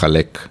אני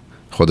מחלק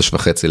חודש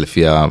וחצי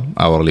לפי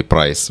ה-hourly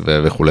price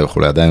וכו'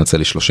 וכו', עדיין יוצא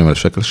לי 30,000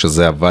 שקל,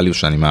 שזה ה-value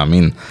שאני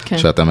מאמין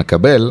שאתה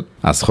מקבל,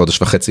 אז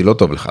חודש וחצי לא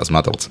טוב לך, אז מה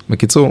אתה רוצה?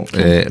 בקיצור,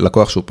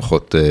 לקוח שהוא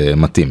פחות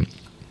מתאים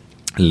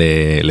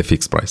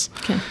לפיקס פרייס.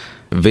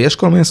 ויש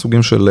כל מיני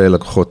סוגים של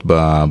לקוחות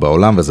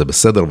בעולם, וזה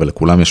בסדר,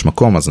 ולכולם יש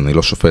מקום, אז אני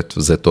לא שופט,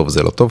 זה טוב,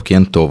 זה לא טוב, כי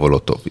אין טוב או לא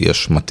טוב.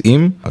 יש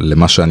מתאים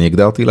למה שאני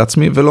הגדרתי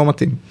לעצמי, ולא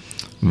מתאים.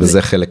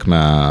 וזה חלק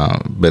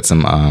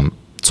בעצם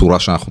צורה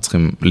שאנחנו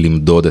צריכים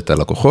למדוד את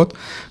הלקוחות,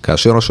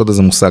 כאשר יש עוד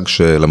איזה מושג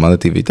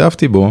שלמדתי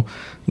והתאהבתי בו,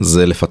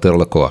 זה לפטר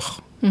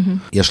לקוח.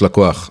 יש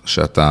לקוח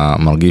שאתה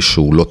מרגיש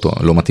שהוא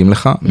לא מתאים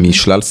לך,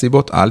 משלל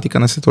סיבות, אל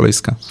תיכנס איתו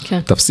לעסקה.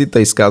 תפסיד את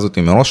העסקה הזאת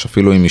מראש,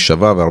 אפילו אם היא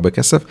שווה והרבה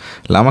כסף.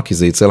 למה? כי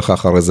זה יצא לך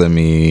אחרי זה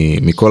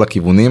מכל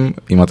הכיוונים,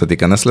 אם אתה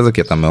תיכנס לזה,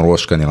 כי אתה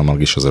מראש כנראה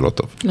מרגיש שזה לא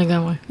טוב.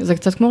 לגמרי. זה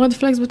קצת כמו רד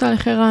פלקס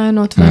בתהליכי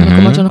רעיונות,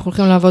 והמקומות שאנחנו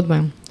הולכים לעבוד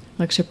בהם.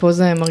 רק שפה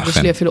זה מרגיש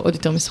לי אפילו עוד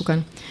יותר מסוכן.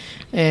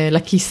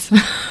 לכיס.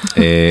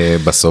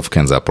 בסוף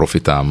כן, זה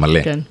הפרופיט המלא.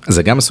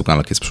 זה גם מסוכן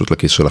לכיס, פשוט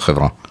לכיס של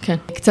החברה. כן.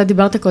 קצת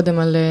דיברת קודם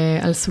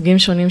על סוגים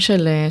שונים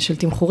של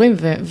תמחורים,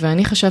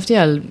 ואני חשבתי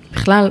על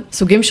בכלל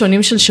סוגים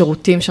שונים של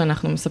שירותים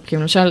שאנחנו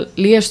מספקים. למשל,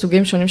 לי יש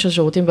סוגים שונים של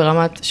שירותים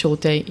ברמת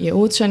שירותי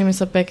ייעוץ שאני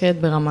מספקת,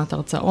 ברמת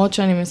הרצאות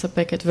שאני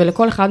מספקת,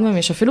 ולכל אחד מהם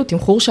יש אפילו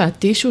תמחור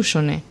שעתי שהוא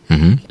שונה.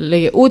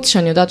 לייעוץ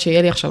שאני יודעת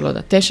שיהיה לי עכשיו, לא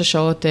יודע, 9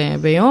 שעות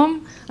ביום,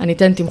 אני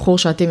אתן תמחור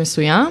שעתי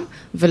מסוים,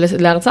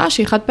 ולהרצאה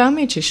שהיא חד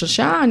פעמית, שהיא של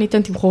שעה, אני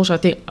אתן תמחור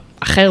שעתי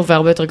אחר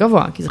והרבה יותר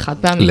גבוה, כי זה חד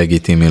פעמי.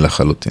 לגיטימי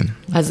לחלוטין.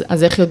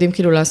 אז איך יודעים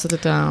כאילו לעשות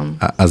את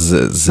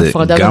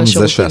ההפרדה בין השירותים? גם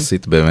זה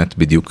שעשית באמת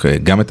בדיוק,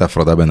 גם את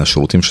ההפרדה בין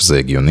השירותים שזה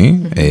הגיוני,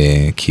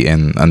 כי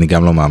אני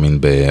גם לא מאמין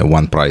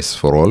ב-one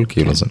price for all,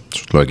 כאילו זה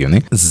פשוט לא הגיוני.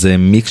 זה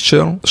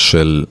מיקסצ'ר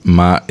של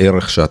מה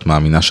הערך שאת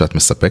מאמינה שאת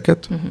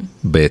מספקת,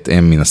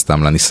 בהתאם מן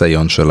הסתם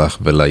לניסיון שלך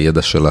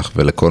ולידע שלך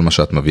ולכל מה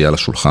שאת מביאה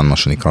לשולחן, מה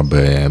שנקרא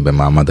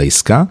במעמד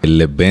העסקה,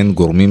 לבין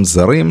גורמים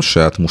זרים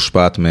שאת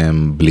מושפעת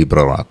מהם בלי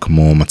ברירה,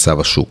 כמו מצב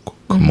השוק.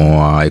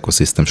 כמו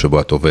האקוסיסטם שבו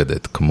את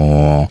עובדת,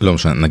 כמו, לא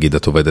משנה, נגיד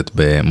את עובדת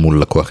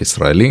מול לקוח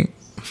ישראלי,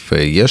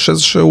 ויש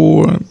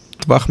איזשהו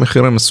טווח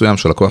מחירים מסוים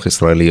שלקוח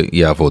ישראלי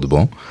יעבוד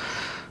בו,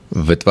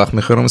 וטווח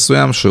מחירים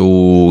מסוים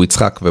שהוא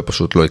יצחק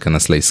ופשוט לא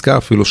ייכנס לעסקה,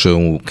 אפילו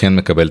שהוא כן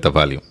מקבל את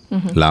ה-value.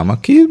 למה?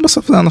 כי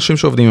בסוף זה אנשים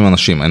שעובדים עם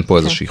אנשים, אין פה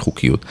איזושהי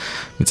חוקיות.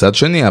 מצד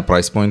שני,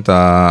 הפרייס פוינט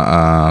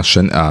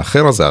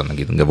האחר הזה,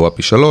 נגיד גבוה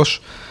פי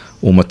 3,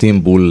 הוא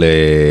מתאים בול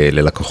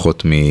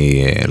ללקוחות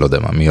לא יודע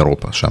מה,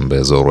 מאירופה, שם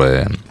באזור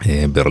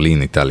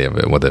ברלין, איטליה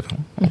ווואטאבר,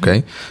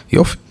 אוקיי?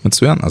 יופי,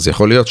 מצוין. אז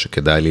יכול להיות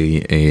שכדאי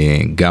לי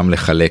גם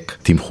לחלק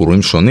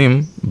תמחורים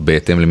שונים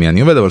בהתאם למי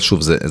אני עובד, אבל שוב,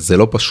 זה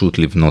לא פשוט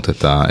לבנות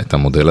את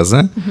המודל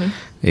הזה,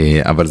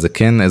 אבל זה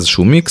כן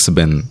איזשהו מיקס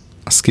בין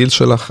הסקיל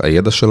שלך,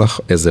 הידע שלך,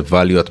 איזה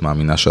value את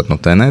מאמינה שאת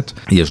נותנת.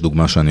 יש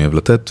דוגמה שאני אוהב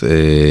לתת,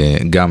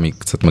 גם היא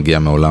קצת מגיעה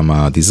מעולם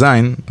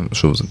הדיזיין,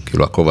 שוב, זה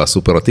כאילו הכובע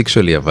הסופר עתיק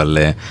שלי, אבל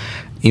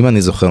אם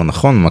אני זוכר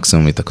נכון,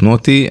 מקסימום יתקנו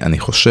אותי, אני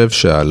חושב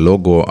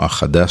שהלוגו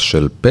החדש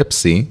של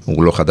פפסי,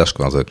 הוא לא חדש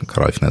כבר, זה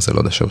קרה לפני זה, לא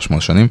יודע, 7-8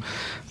 שנים,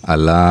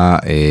 עלה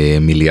 $1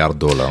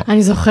 מיליארד.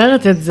 אני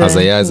זוכרת את זה. אז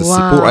היה איזה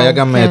סיפור, היה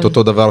גם את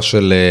אותו דבר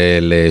של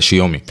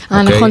שיומי.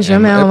 נכון,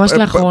 שיומי היה ממש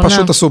לאחרונה.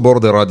 פשוט עשו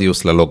בורדר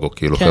רדיוס ללוגו,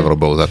 כאילו חבר'ה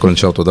בואו, זה הכל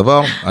נשאר אותו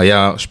דבר,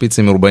 היה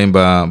שפיצים מרובעים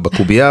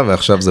בקובייה,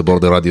 ועכשיו זה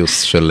בורדר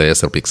רדיוס של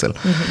 10 פיקסל.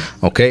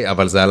 אוקיי,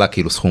 אבל זה עלה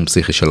כאילו סכום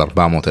פסיכי של $400,000,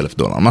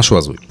 משהו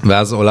הזוי.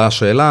 ואז עולה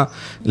השאלה,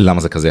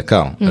 למה זה כזה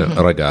יקר?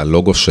 רגע,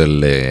 הלוגו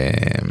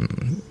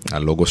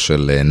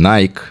של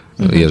נייק,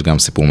 יש גם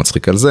סיפור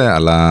מצחיק על זה,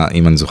 עלה,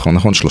 אם אני זוכר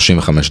נכון,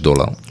 $35.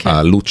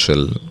 העלות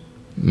של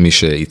מי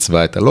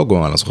שעיצבה את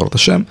הלוגו, אני לא זוכר את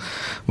השם,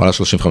 הוא עלה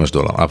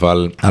 $35.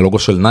 אבל הלוגו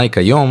של נייק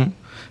היום,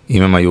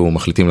 אם הם היו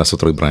מחליטים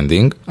לעשות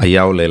ריברנדינג,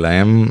 היה עולה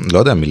להם, לא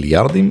יודע,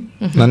 מיליארדים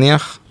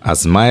נניח,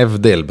 אז מה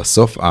ההבדל?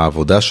 בסוף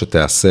העבודה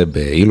שתעשה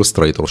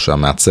באילוסטרייטור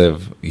שהמעצב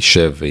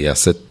יישב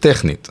ויעשה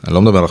טכנית, אני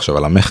לא מדבר עכשיו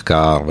על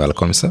המחקר ועל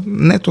הכל מסביב,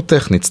 נטו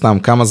טכנית, סתם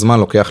כמה זמן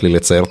לוקח לי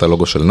לצייר את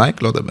הלוגו של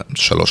נייק, לא יודע,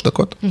 3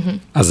 דקות.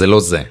 אז זה לא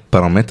זה.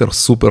 פרמטר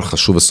סופר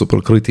חשוב וסופר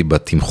קריטי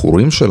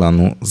בתמחורים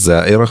שלנו, זה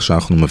הערך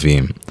שאנחנו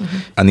מביאים.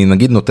 אני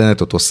נגיד נותן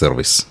את אותו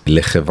סרוויס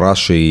לחברה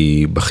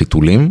שהיא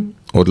בחיתולים,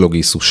 עוד לא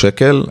גייסו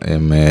שקל,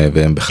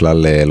 והם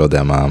בכלל, לא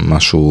יודע מה,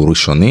 משהו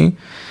ראשוני,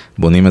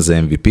 בונים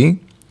איזה MVP,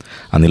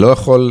 אני לא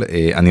יכול,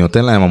 אני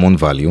נותן להם המון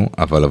value,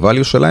 אבל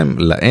ה-value שלהם,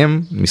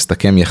 להם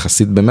מסתכם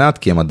יחסית במעט,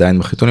 כי הם עדיין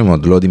בחיתונים,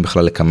 עוד לא יודעים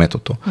בכלל לקמת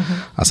אותו.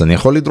 אז אני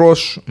יכול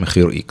לדרוש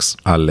מחיר X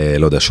על,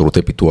 לא יודע,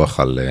 שירותי פיתוח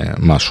על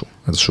משהו,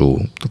 איזשהו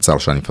תוצר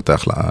שאני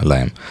מפתח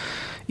להם.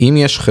 אם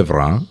יש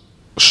חברה,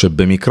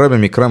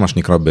 שבמקרה, מה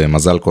שנקרא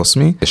במזל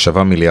קוסמי,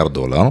 שווה $1 מיליארד,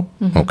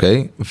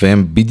 אוקיי?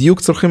 והם בדיוק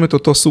צריכים את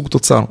אותו סוג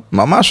תוצר.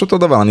 ממש אותו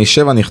דבר. אני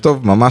אשב, אני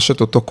אכתוב ממש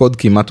את אותו קוד,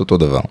 כמעט אותו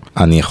דבר.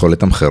 אני יכול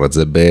לתמחר את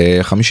זה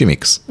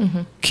ב-50x.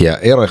 כי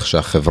הערך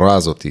שהחברה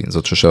הזאת,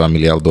 זאת ששווה $1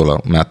 מיליארד,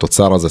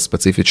 מהתוצר הזה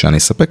ספציפית שאני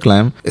אספק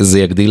להם, זה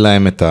יגדיל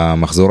להם את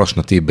המחזור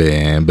השנתי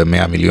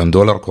ב$100 מיליון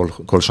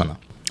כל שנה.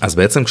 אז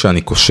בעצם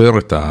כשאני קושר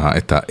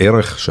את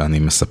הערך שאני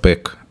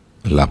מספק,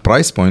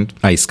 לפרייס פוינט,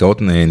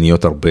 העסקאות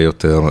נהיות הרבה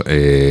יותר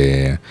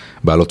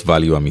בעלות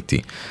value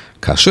אמיתי.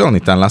 כאשר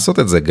ניתן לעשות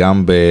את זה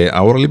גם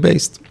ב-hourly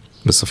based.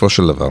 בסופו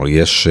של דבר,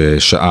 יש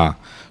שעה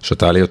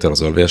שתעלה יותר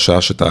זול, ויש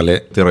שעה שתעלה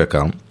יותר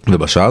יקר,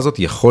 ובשעה הזאת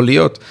יכול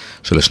להיות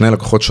שלשני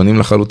לקוחות שונים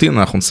לחלוטין,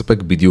 אנחנו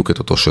נספק בדיוק את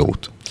אותו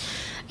שירות.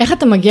 איך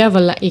אתה מגיע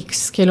אבל ל-X?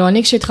 כאילו,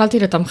 אני כשהתחלתי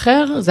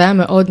לתמחר, זה היה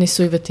מאוד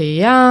ניסוי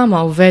וטעייה, מה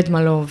עובד,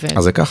 מה לא עובד.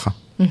 אז זה ככה.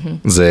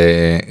 זה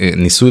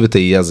ניסוי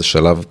וטעייה זה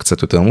שלב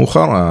קצת יותר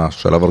מאוחר,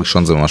 השלב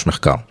הראשון זה ממש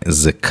מחקר.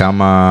 זה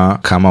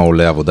כמה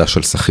עולה עבודה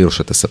של שכיר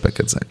שתספק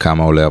את זה,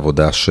 כמה עולה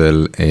עבודה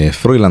של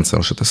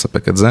פרילנסר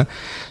שתספק את זה,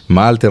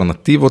 מה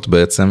האלטרנטיבות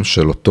בעצם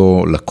של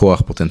אותו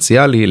לקוח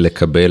פוטנציאלי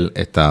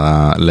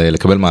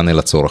לקבל מענה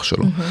לצורך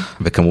שלו.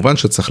 וכמובן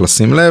שצריך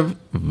לשים לב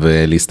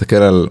ולהסתכל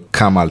על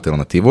כמה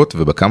אלטרנטיבות,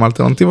 ובכמה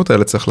אלטרנטיבות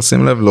האלה צריך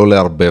לשים לב לא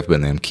לערבב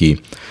ביניהם, כי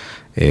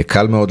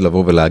קל מאוד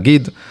לבוא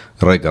ולהגיד,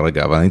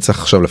 רגע, אבל אני צריך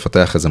עכשיו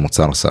לפתח איזה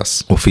מוצר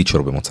סאס, או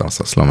פיצ'ר במוצר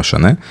סאס, לא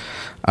משנה.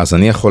 אז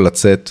אני יכול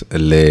לצאת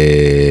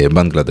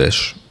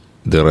לבנגלדש,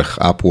 דרך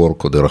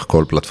אפוורק או דרך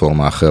כל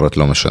פלטפורמה אחרת,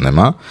 לא משנה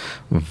מה,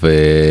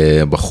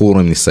 ובחור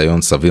עם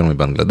ניסיון סביר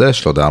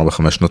מבנגלדש, לא יודע,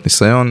 4-5 שנות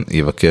ניסיון,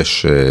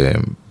 יבקש,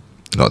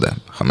 לא יודע,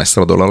 $15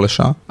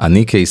 לשעה.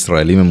 אני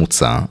כישראלי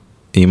ממוצע,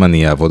 אם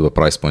אני אעבוד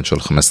בפרייס פוינט של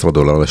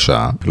 $15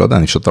 לשעה, לא יודע,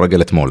 אני שוט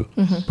רגל אתמול,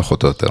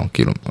 פחות או יותר,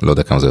 כאילו, לא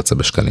יודע כמה זה יוצא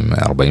בשקלים,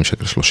 40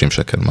 שקל, 30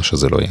 שקל, מה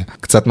שזה לא יהיה.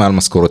 קצת מעל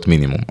משכורת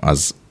מינימום,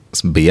 אז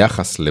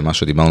ביחס למה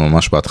שדיברנו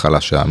ממש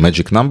בהתחלה,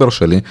 שהמג'יק נאמבר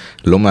שלי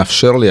לא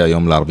מאפשר לי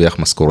היום להרוויח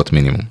משכורת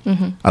מינימום.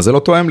 אז זה לא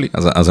תואם לי,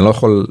 אז אני לא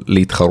יכול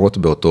להתחרות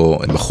באותו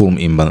בחור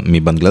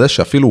מבנגלדש,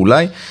 שאפילו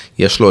אולי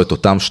יש לו את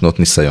אותם שנות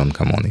ניסיון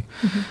כמוני.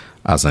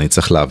 אז אני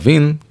צריך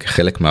להבין,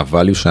 כחלק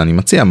מהvalue שאני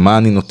מציע, מה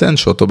אני נותן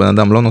שאותו בן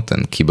אדם לא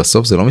נותן, כי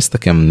בסוף זה לא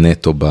מסתכם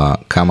נטו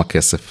בכמה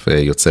כסף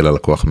יוצא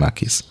ללקוח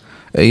מהכיס.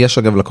 יש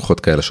אגב לקוחות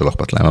כאלה שלא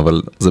אכפת להם,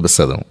 אבל זה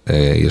בסדר.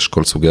 יש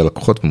כל סוגי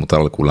לקוחות ומותר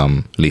לכולם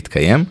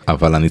להתקיים,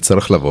 אבל אני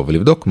צריך לבוא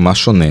ולבדוק מה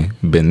שונה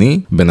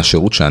בין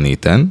השירות שאני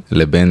אתן,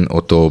 לבין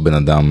אותו בן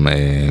אדם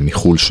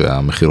מחול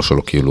שהמחיר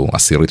שלו כאילו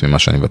עשירית ממה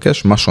שאני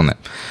מבקש, מה שונה.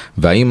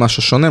 והאם מה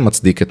ששונה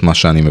מצדיק את מה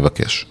שאני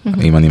מבקש.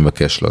 אם אני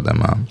מבקש, לא יודע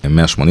מה,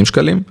 180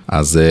 שקלים,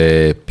 אז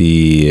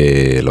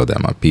לא יודע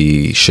מה,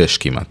 פי 6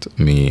 כמעט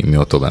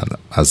מאותו בן אדם.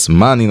 אז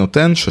מה אני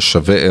נותן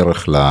ששווה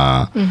ערך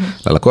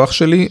ללקוח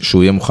שלי,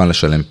 שהוא יהיה מוכן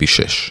לשלם פי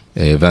 6.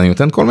 ואני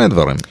נותן כל מיני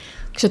דברים.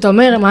 כשאתה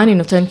אומר מה אני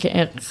נותן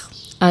כערך,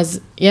 אז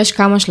יש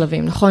כמה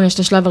שלבים, נכון? יש את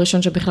השלב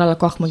הראשון שבכלל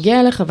לקוח מגיע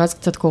אליך, ואז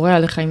קצת קורא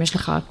עליך אם יש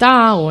לך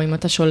אתר, או אם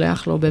אתה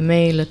שולח לו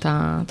במייל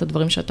את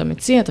הדברים שאתה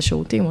מציע, את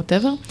השירותים,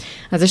 whatever.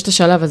 אז יש את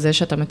השלב הזה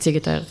שאתה מציג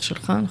את הערך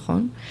שלך,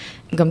 נכון?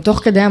 גם תוך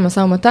כדי המשא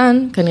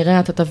ומתן, כנראה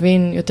אתה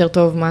תבין יותר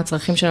טוב מה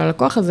הצרכים של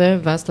הלקוח הזה,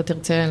 ואז אתה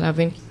תרצה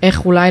להבין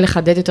איך אולי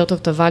לחדד יותר טוב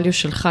את הvalue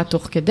שלך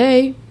תוך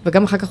כדי,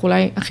 וגם אחר כך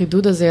אולי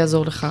החידוד הזה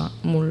יעזור לך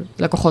מול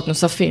לקוחות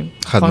נוספים.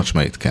 חד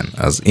משמעית, כן.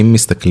 אז אם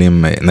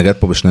מסתכלים, נגעת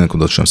פה בשני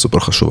נקודות שהן סופר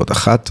חשובות.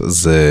 אחת,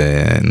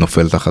 זה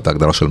נופל תחת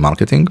ההגדרה של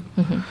מרקטינג,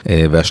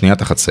 והשנייה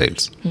תחת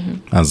סיילס.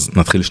 אז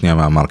נתחיל שנייה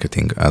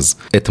מהמרקטינג. אז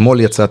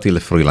אתמול יצאתי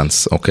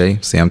לפרילאנס, אוקיי?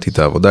 סיימתי את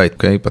העבודה,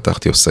 אוקיי?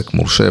 פתחתי עוסק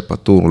מורשה,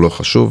 פטור, לא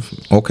חשוב.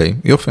 אוקיי,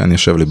 יופי, אני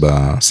יושב לי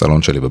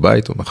בסלון שלי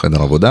בבית או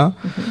בחדר עבודה,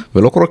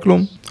 ולא קורה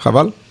כלום,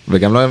 חבל.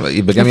 וגם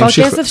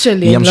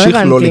ימשיך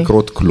לא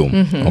לקרות כלום,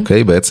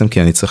 אוקיי? בעצם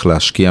כי אני צריך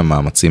להשקיע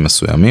מאמצים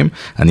מסוימים.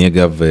 אני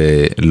אגב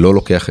לא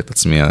לוקח את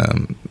עצמי,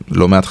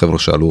 לא מעט חבר'ה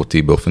שאלו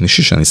אותי באופן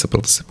אישי שאני אספר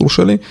את הסיפור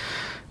שלי,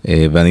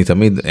 ואני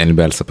תמיד, אין לי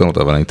בעיה לספר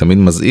אותו, אבל אני תמיד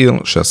מזהיר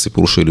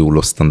שהסיפור שלי הוא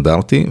לא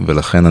סטנדרטי,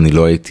 ולכן אני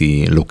לא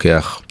הייתי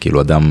לוקח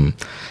כאילו אדם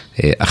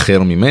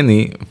אחר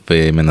ממני,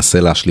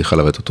 ומנסה להשליך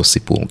עליו את אותו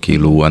סיפור.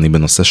 כאילו, אני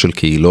בנושא של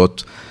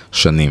קהילות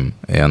שנים.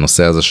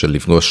 הנושא הזה של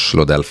לפגוש,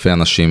 לא יודע, אלפי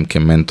אנשים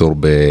כמנטור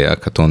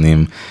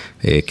בהקטונים,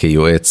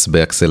 כיועץ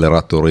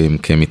באקסלרטורים,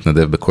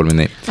 כמתנדב בכל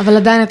מיני... אבל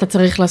עדיין אתה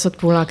צריך לעשות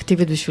פעולה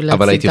אקטיבית בשביל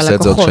להציג את הלקוחות. אבל הייתי עושה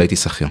את זה עוד כשהייתי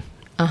שכיר.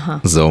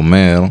 זה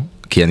אומר,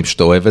 כי אני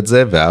פשוט אוהב את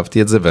זה,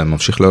 ואהבתי את זה, ואני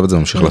ממשיך לאהוב את זה,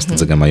 וממשיך לעשות את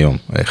זה גם היום.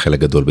 חלק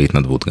גדול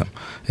בהתנדבות גם.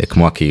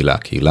 כמו הקהילה,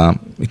 הקהילה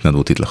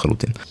התנדבותית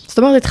לחלוטין. זאת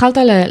אומרת, התחלת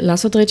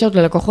לעשות ריצ'אוט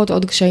ללקוחות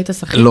עוד כשהיית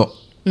שכיר? לא,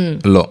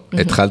 לא.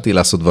 התחלתי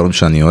לעשות דברים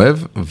שאני אוהב,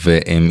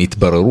 והם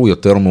התבררו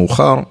יותר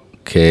מאוחר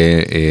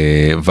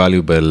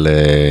כ-valuable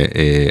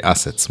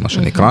assets, מה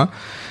שנקרא.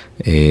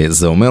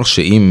 זה אומר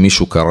שאם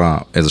מישהו קרא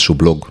איזשהו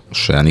בלוג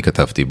שאני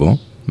כתבתי בו,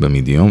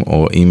 במדיום,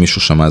 או אם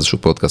מישהו שמע איזשהו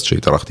פודקאסט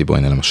שהתארחתי בו,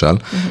 הנה למשל,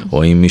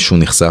 או אם מישהו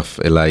נחשף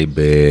אליי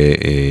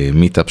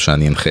במיטאפ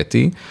שאני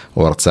הנחיתי,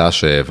 או הרצאה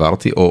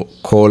שהעברתי, או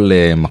כל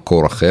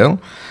מקור אחר,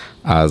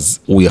 אז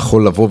הוא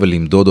יכול לבוא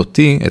ולמדוד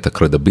אותי, את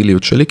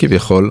הקרדיביליות שלי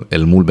כביכול,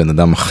 אל מול בן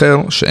אדם אחר,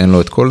 שאין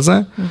לו את כל זה,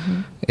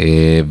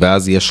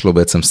 ואז יש לו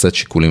בעצם סט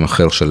שיקולים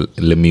אחר של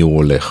למי הוא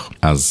הולך.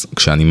 אז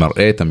כשאני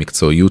מראה את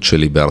המקצועיות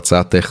שלי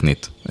בהרצאה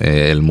טכנית,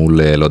 אל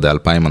מול, לא יודע,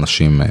 2,000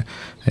 אנשים,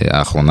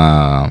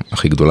 האחרונה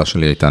הכי גדולה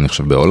שלי הייתה, אני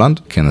חושב, בהולנד,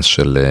 כנס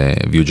של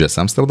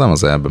Vue.js אמסטרדם, אז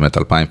זה היה באמת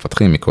 2,000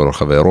 מפתחים מכל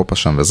רחבי אירופה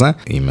שם וזה,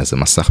 עם איזה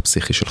מסך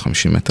פסיכי של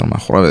 50 מטר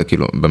מאחורי,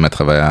 וכאילו באמת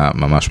חוויה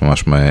ממש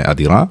ממש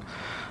אדירה.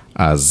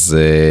 אז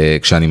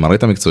כשאני מראה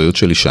את המקצועיות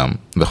שלי שם,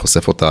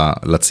 וחושף אותה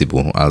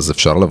לציבור, אז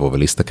אפשר לבוא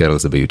ולהסתכל על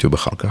זה ביוטיוב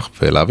אחר כך,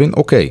 ולהבין,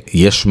 אוקיי,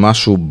 יש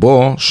משהו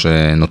בו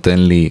שנותן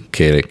לי,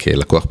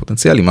 כלקוח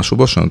פוטנציאלי, משהו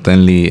בו שנותן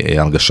לי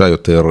הרגשה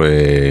יותר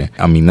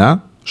אמינה,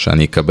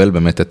 שאני אקבל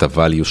באמת את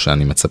ה-value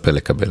שאני מצפה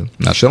לקבל.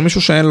 מאשר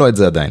מישהו שאין לו את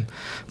זה עדיין.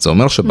 זה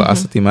אומר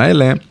שבאסטים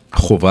האלה,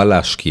 חובה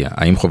להשקיע.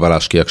 האם חובה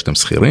להשקיע כשאתם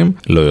שכירים?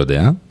 לא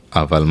יודע.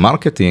 אבל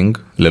מרקטינג,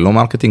 ללא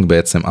מרקטינג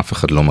בעצם אף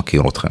אחד לא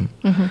מכיר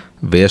אתכם.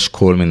 ויש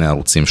כל מיני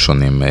ערוצים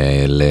שונים,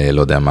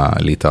 לא יודע מה,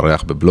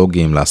 להתארח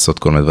בבלוגים, לעשות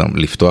כל מיני דברים,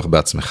 לפתוח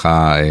בעצמך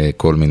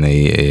כל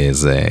מיני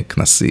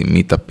כנסים,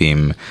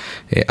 מיטאפים,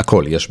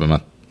 הכל. יש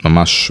באמת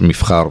ממש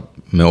מבחר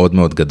מאוד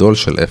מאוד גדול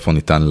של איפה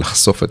ניתן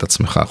לחשוף את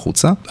עצמך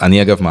החוצה.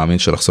 אני אגב מאמין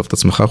שלחשוף את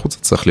עצמך החוצה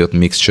צריך להיות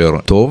מיקסצ'ר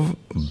טוב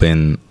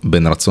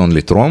בין רצון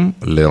לתרום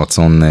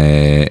לרצון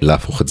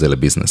להפוך את זה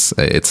לביזנס.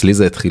 אצלי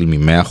זה התחיל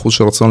מ100%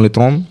 של רצון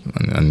לתרום,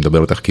 אני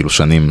מדבר איתך כאילו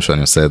שנים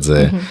שאני עושה את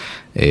זה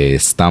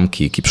סתם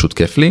כי פשוט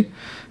כיף לי.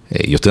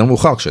 יותר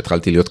מאוחר,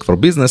 כשהתחלתי להיות כבר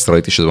ביזנס,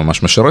 ראיתי שזה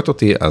ממש משרת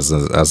אותי,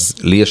 אז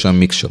לי יש שם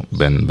מיקשר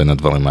בין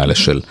הדברים האלה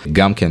של,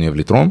 גם כי אני אוהב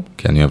לתרום,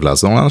 כי אני אוהב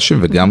לעזור לאנשים,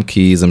 וגם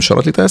כי זה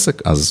משרת לי את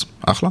העסק, אז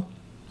אחלה,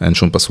 אין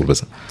שום פסול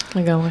בזה.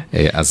 לגמרי.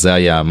 אז זה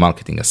היה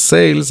מרקטינג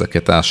הסיילס,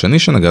 הקטע השני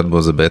שנגעת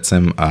בו זה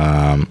בעצם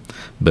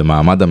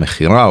במעמד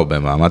המחירה, או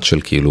במעמד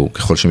של כאילו,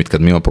 ככל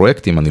שמתקדמים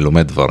הפרויקטים, אני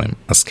לומד דברים.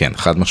 אז כן,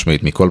 חד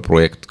משמעית, מכל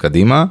פרויקט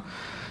קדימה,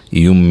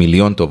 יהיו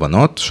מיליון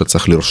תובנות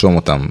שצריך לרשום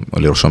אותם, או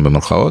לרשום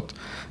במרכאות,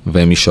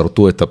 והם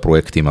ישרתו את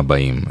הפרויקטים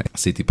הבאים.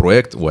 עשיתי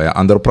פרויקט, הוא היה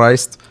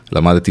underpriced,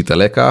 למדתי את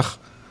הלקח,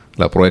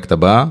 לפרויקט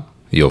הבא,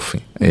 יופי.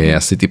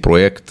 עשיתי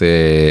פרויקט,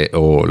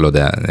 או לא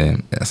יודע,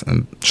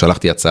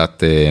 שלחתי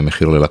הצעת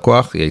מחיר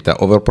ללקוח, היא הייתה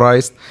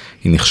overpriced,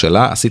 היא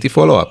נכשלה, עשיתי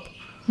follow-up.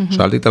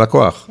 שאלתי את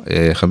הלקוח,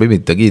 חביבי,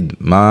 תגיד,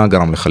 מה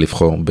גרם לך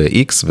לבחור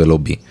ב-X ולא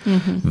B?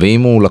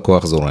 ואם הוא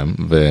לקוח זורם,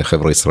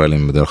 וחבר'ה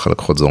ישראלים בדרך כלל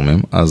לקוחות זורמים,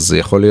 אז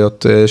יכול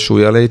להיות שהוא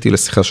יעלה איתי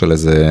לשיחה של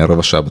איזה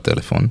רבע שעה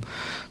בטלפון,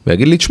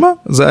 ויגיד לי, תשמע,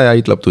 זה היה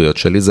ההתלבטויות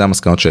שלי, זה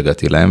המסקנות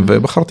שהגעתי להם,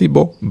 ובחרתי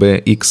בו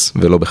ב-X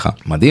ולא בך.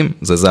 מדהים,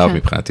 זה זהב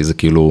מבחינתי, זה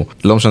כאילו,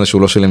 לא משנה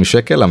שהוא לא שילם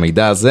משקל,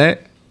 המידע הזה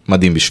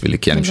מדהים בשבילי,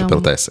 כי אני משפר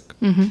את העסק.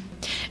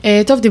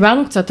 טוב,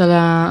 דיברנו קצת על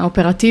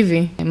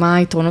האופרטיבי, מה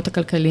היתרונות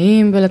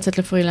הכלכליים בלצאת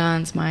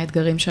לפרילאנס, מה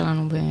האתגרים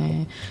שלנו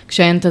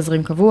כשאין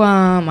תזרים קבוע,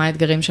 מה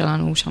האתגרים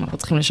שלנו שאנחנו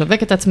צריכים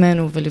לשווק את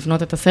עצמנו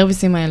ולבנות את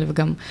הסרוויסים האלה,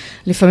 וגם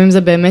לפעמים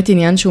זה באמת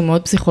עניין שהוא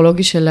מאוד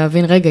פסיכולוגי של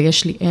להבין, רגע,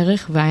 יש לי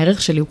ערך,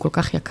 והערך שלי הוא כל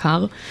כך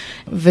יקר,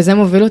 וזה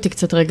מוביל אותי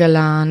קצת רגע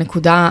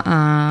לנקודה,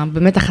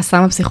 באמת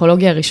החסם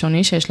הפסיכולוגי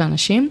הראשוני שיש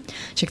לאנשים,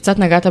 שקצת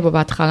נגעת בו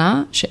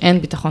בהתחלה,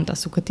 שאין ביטחון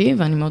תעסוקתי,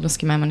 ואני מאוד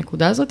מסכימה עם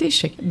הנקודה הזאת,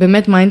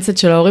 שבאמת מיינדסט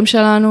של ההורים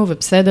שלנו,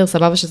 ובסדר,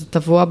 סבבה שזה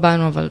טבוע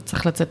בנו, אבל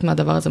צריך לצאת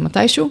מהדבר הזה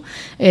מתישהו,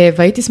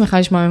 והייתי שמחה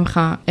לשמוע ממך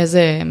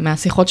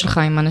מהשיחות שלך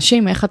עם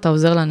אנשים, איך אתה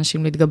עוזר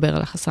לאנשים להתגבר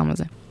על החסם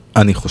הזה.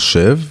 אני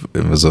חושב,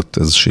 וזאת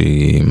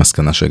איזושהי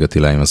מסקנה שהגעתי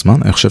לה עם הזמן,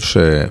 אני חושב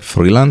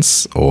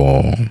שפרילנס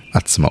או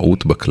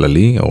עצמאות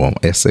בכללי, או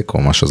עסק,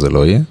 או מה שזה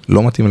לא יהיה,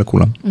 לא מתאים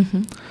לכולם.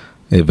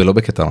 ולא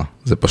בקטע רע.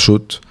 זה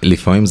פשוט,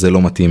 לפעמים זה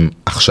לא מתאים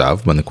עכשיו,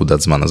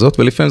 בנקודת זמן הזאת,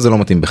 ולפעמים זה לא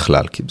מתאים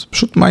בכלל, כי זה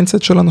פשוט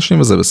מיינדסט של אנשים,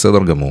 וזה בסדר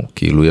גמור.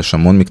 כאילו, יש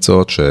המון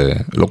מקצועות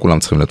שלא כולם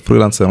צריכים להיות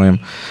פרילנסרים,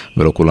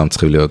 ולא כולם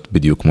צריכים להיות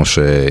בדיוק כמו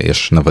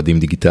שיש נוודים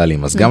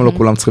דיגיטליים, אז גם לא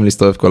כולם צריכים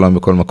להסתובב כל היום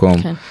בכל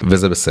מקום,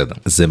 וזה בסדר.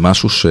 זה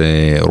משהו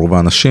שרוב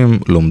האנשים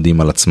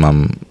לומדים על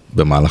עצמם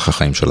במהלך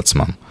החיים של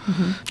עצמם.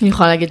 אני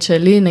יכולה להגיד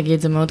שלי,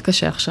 נגיד, זה מאוד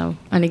קשה עכשיו.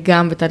 אני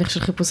גם בתהליך של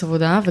חיפוש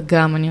עבודה,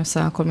 וגם אני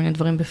עושה כל מיני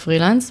דברים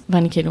בפרילנס,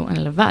 ואני כאילו, אני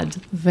לבד.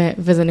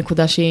 וזו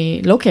נקודה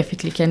שהיא לא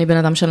כיפית לי, כי אני בן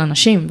אדם של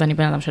אנשים, ואני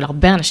בן אדם של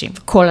הרבה אנשים,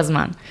 כל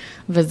הזמן.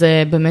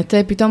 וזה באמת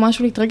פתאום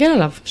משהו להתרגל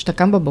עליו, שאתה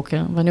קם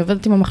בבוקר, ואני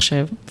עובדת עם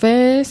המחשב,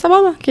 וסבבה,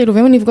 כאילו,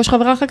 ואם אני אפגוש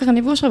חברה אחר כך, אני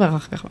אפגוש חברה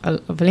אחר כך,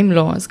 אבל אם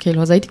לא, אז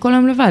כאילו, אז הייתי כל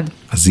היום לבד.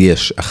 אז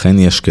אכן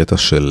יש קטע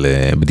של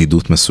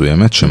בדידות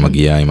מסוימת,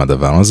 שמגיעה עם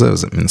הדבר הזה,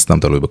 זה מן הסתם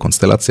תלוי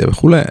בקונסטלציה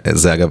וכו'.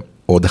 זה אגב,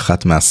 עוד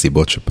אחת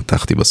מהסיבות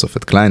שפתחתי בסוף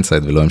את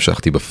קליינסייד, ולא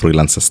המשכתי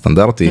בפרילאנס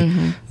הסטנדרטי,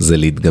 זה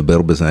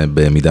להתגבר בזה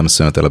במידה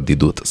מסוימת על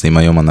הבדידות. אז אם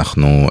היום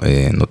אנחנו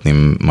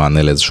נותנים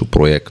מענה לאיזשהו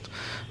פרויקט,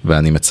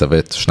 ואני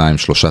מצוות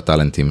 2-3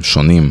 טלנטים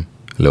שונים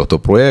לאותו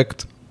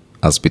פרויקט,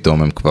 אז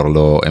פתאום הם כבר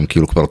לא, הם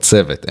כאילו כבר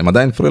צוות, הם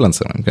עדיין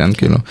פרילנסרים, כן?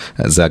 כאילו,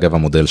 זה אגב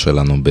המודל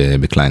שלנו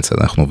בקליינסייד,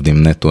 אנחנו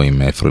עובדים נטו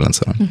עם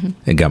פרילנסרים.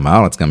 גם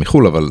הארץ, גם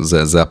מחול, אבל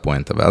זה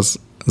הפואנטה, ואז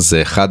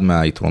זה אחד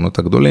מהיתרונות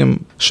הגדולים,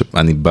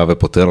 שאני בא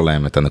ופותר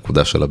להם את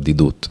הנקודה של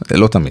הבדידות.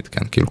 לא תמיד,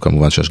 כן? כאילו,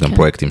 כמובן שיש גם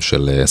פרויקטים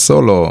של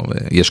סולו,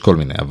 יש כל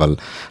מיני,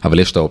 אבל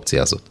יש את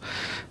האופציה הזאת.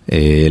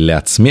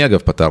 לעצמי אגב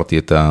פתרתי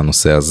את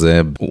הנושא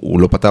הזה, הוא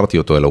לא פתרתי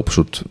אותו, אלא הוא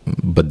פשוט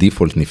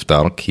בדיפולט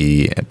נפטר,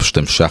 כי פשוט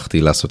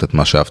המשכתי לעשות את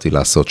מה שאהבתי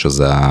לעשות,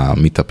 שזה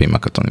המיטאפים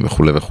הקטונים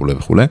וכו' וכו'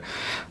 וכו'.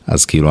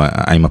 אז כאילו,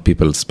 I'm a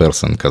people's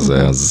person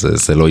כזה, אז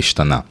זה לא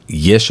השתנה.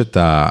 יש את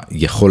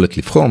היכולת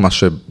לבחור, מה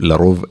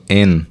שלרוב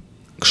אין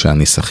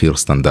כשאני שכיר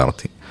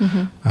סטנדרטי.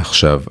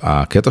 עכשיו,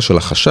 הקטע של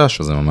החשש,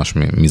 וזה ממש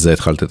מזה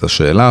התחלת את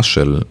השאלה,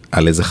 של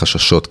על איזה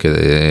חששות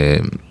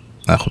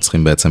אנחנו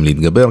צריכים בעצם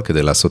להתגבר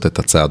כדי לעשות את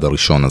הצעד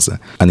הראשון הזה.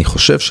 אני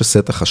חושב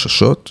שסט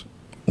החששות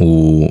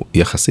הוא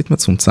יחסית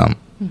מצומצם,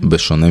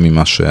 בשונה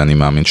ממה שאני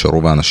מאמין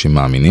שרוב האנשים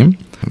מאמינים,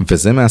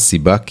 וזה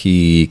מהסיבה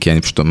כי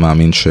אני פשוט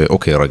מאמין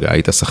שאוקיי, רגע,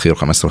 היית שכיר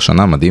 15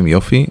 שנה, מדהים,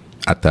 יופי,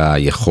 אתה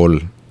יכול,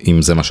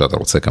 אם זה מה שאתה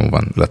רוצה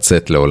כמובן,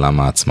 לצאת לעולם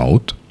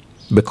העצמאות,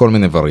 בכל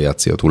מיני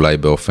וריאציות, אולי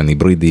באופן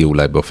היברידי,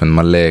 אולי באופן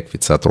מלא,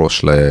 קפיצת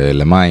ראש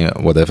למים,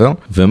 whatever,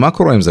 ומה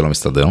קורה אם זה לא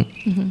מסתדר?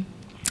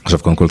 עכשיו,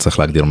 קודם כל צריך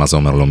להגדיר מה זה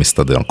אומר לא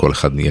מסתדר, כל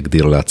אחד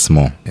יגדיר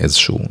לעצמו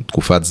איזשהו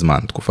תקופת זמן,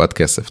 תקופת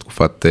כסף,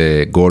 תקופת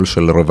גול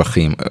של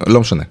רווחים,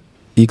 לא משנה,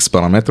 X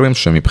פרמטרים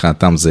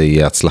שמבחינתם זה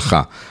יהיה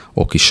הצלחה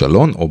או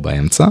כישלון או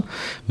באמצע,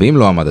 ואם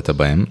לא עמדת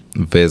בהם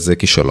וזה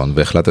כישלון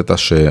והחלטת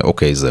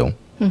שאוקיי זהו,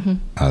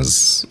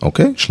 אז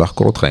אוקיי, שלח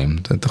קורות חיים,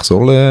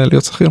 תחזור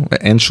להיות שכיר,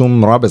 אין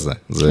שום רע בזה,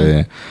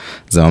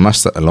 זה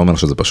ממש, לא אומר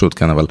שזה פשוט,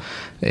 כן,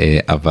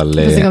 אבל...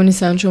 וזה גם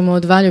ניסיון שהוא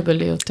מאוד valuable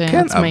להיות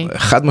עצמאי. כן,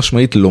 חד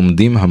משמעית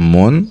לומדים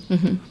המון,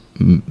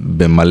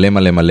 במלא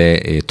מלא מלא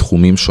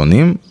תחומים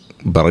שונים,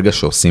 ברגע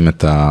שעושים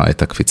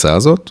את הקפיצה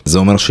הזאת. זה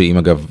אומר שאם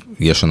אגב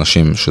יש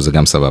אנשים שזה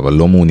גם סבבה,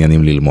 לא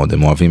מעוניינים ללמוד,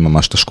 הם אוהבים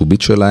ממש את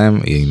השקובית שלהם,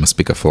 היא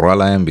מספיק אפורה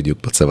להם, בדיוק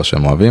בצבע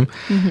שהם אוהבים,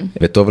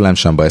 וטוב להם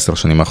שם ב10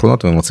 שנים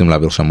האחרונות, והם רוצים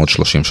להעביר שם עוד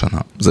 30 שנה.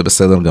 זה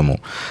בסדר גמור.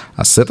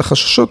 הסט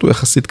החששות הוא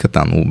יחסית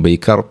קטן, הוא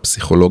בעיקר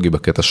פסיכולוגי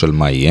בקטע של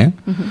מה יהיה,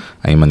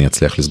 האם אני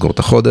אצליח לסגור את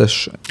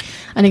החודש.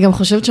 אני גם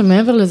חושבת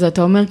שמעבר לזה,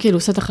 אתה אומר כאילו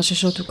סט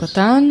החששות הוא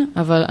קטן,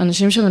 אבל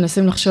אנשים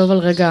שמנסים לחשוב על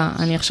רגע,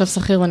 אני עכשיו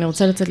שכיר ואני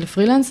רוצה לצאת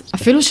לפרילנס,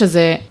 אפילו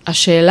שזה,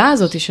 השאלה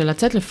הזאת של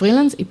לצאת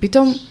לפרילנס, היא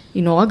פתאום,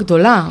 היא נורא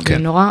גדולה, והיא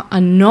נורא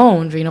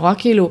unknown, והיא נורא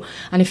כאילו,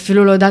 אני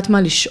אפילו לא יודעת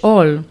מה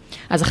לשאול.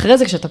 אז אחרי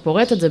זה, כשאתה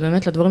פורט את זה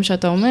באמת לדברים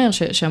שאתה אומר,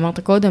 שאמרת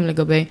קודם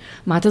לגבי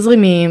מה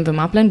התזרימים,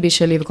 ומה הפלן בי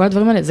שלי, וכל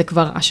הדברים האלה, זה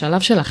כבר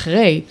השלב של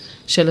אחרי,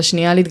 של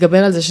השנייה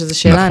להתגבר על זה, שזו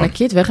שאלה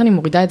ענקית, ואיך אני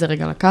מורידה את זה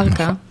רגע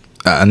לקרקע.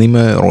 אני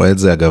רואה את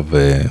זה אגב,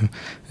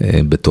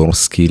 בתור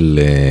סקיל,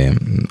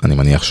 אני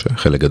מניח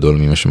שחלק גדול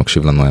ממי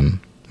שמקשיב לנו הם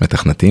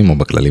מתכנתים, או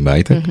בכללי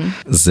בהייטק.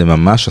 זה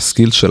ממש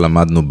הסקיל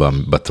שלמדנו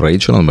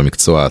בטרייד שלנו,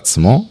 במקצוע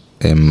עצמו,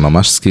 הם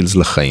ממש סקילס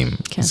לחיים.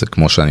 זה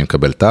כמו שאני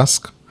מקבל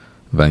טאסק,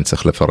 ואני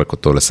צריך לפרק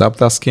אותו לסאב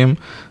טאסקים,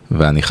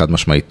 ואני חד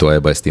משמעית טועה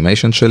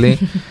באסטימיישן שלי,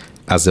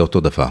 אז זה אותו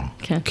דבר.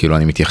 כאילו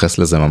אני מתייחס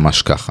לזה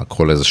ממש ככה,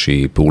 כל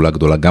איזושהי פעולה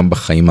גדולה, גם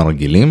בחיים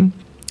הרגילים,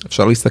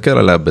 אפשר להסתכל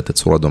עליה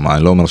בתצורה דומה,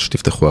 אני לא אומר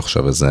שתפתחו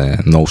עכשיו איזה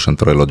נושן,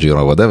 טרלו,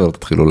 ג'ירה, whatever,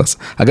 תתחילו לעשות.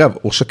 אגב,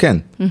 או שכן,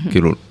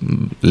 כאילו,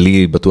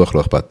 לי בטוח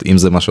לא אכפת. אם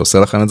זה מה שעושה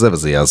לכם את זה,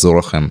 וזה יעזור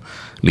לכם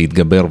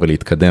להתגבר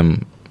ולהתקדם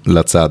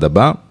לצעד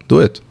הבא, do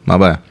it, מה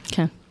הבעיה?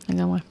 כן,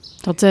 לגמרי.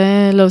 אתה רוצה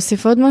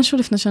להוסיף עוד משהו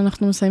לפני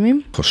שאנחנו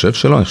מסיימים? חושב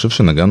שלא, אני חושב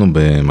שנגענו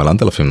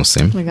במלנת אלפים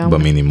נושאים,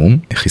 במינימום.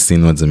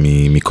 הכיסינו את זה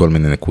מכל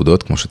מיני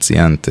נקודות, כמו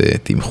שציינת,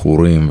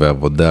 תמחורים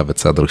ועבודה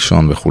וצעד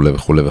ראשון וכו'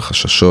 וכו'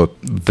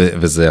 וחששות,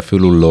 וזה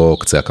אפילו לא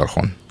קצה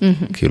הקרחון.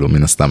 כאילו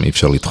מן הסתם אי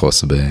אפשר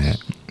לדחוס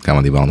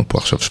כמה דיברנו פה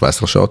עכשיו,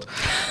 17 שעות.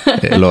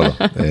 לא,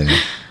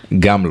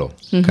 גם לא,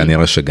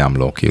 כנראה שגם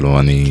לא, כאילו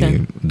אני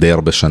די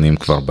הרבה שנים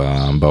כבר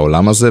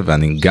בעולם הזה,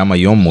 ואני גם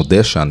היום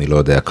מודה שאני לא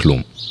יודע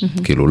כלום,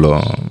 כאילו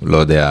לא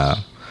יודע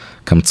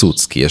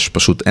קמצוץ, כי יש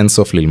פשוט אין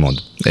סוף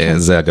ללמוד.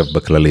 זה אגב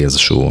בכללי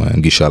איזשהו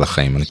גישה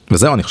לחיים.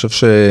 וזהו, אני חושב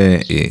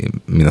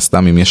שמן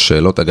הסתם אם יש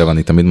שאלות, אגב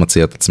אני תמיד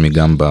מציע את עצמי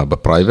גם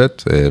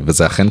בפרייבט,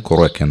 וזה אכן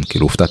קורה, כן,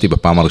 כאילו הופתעתי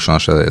בפעם הראשונה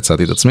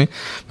שהצעתי את עצמי,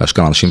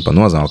 והשכם אנשים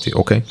פנו, אז אמרתי,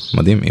 אוקיי,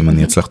 מדהים, אם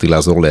אני הצלחתי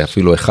לעזור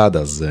לאפילו אחד,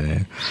 אז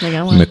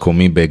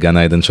מקומי בגן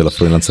העדן של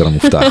הפרילנסר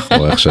המובטח,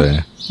 או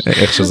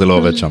איך שזה לא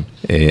עובד שם.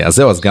 אז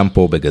זהו, אז גם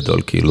פה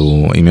בגדול,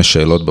 כאילו, אם יש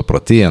שאלות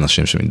בפרטי,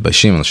 אנשים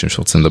שמתביישים, אנשים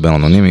שרוצים לדבר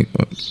אנונימי,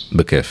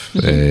 בכיף.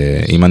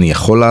 אם אני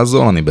יכול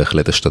לעזור, אני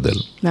בהחלט אשתדל.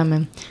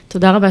 מהמם.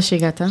 תודה רבה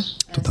שהגעת.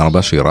 תודה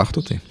רבה שאירחת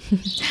אותי.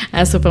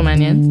 היה סופר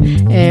מעניין.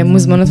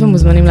 מוזמנות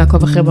ומוזמנים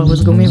לעקוב אחרי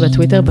ברווז גומי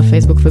בטוויטר,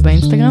 בפייסבוק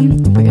ובאינסטגרם.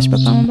 נפגש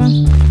בפעם הבאה.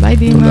 ביי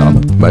דימה. תודה רבה.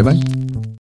 ביי ביי.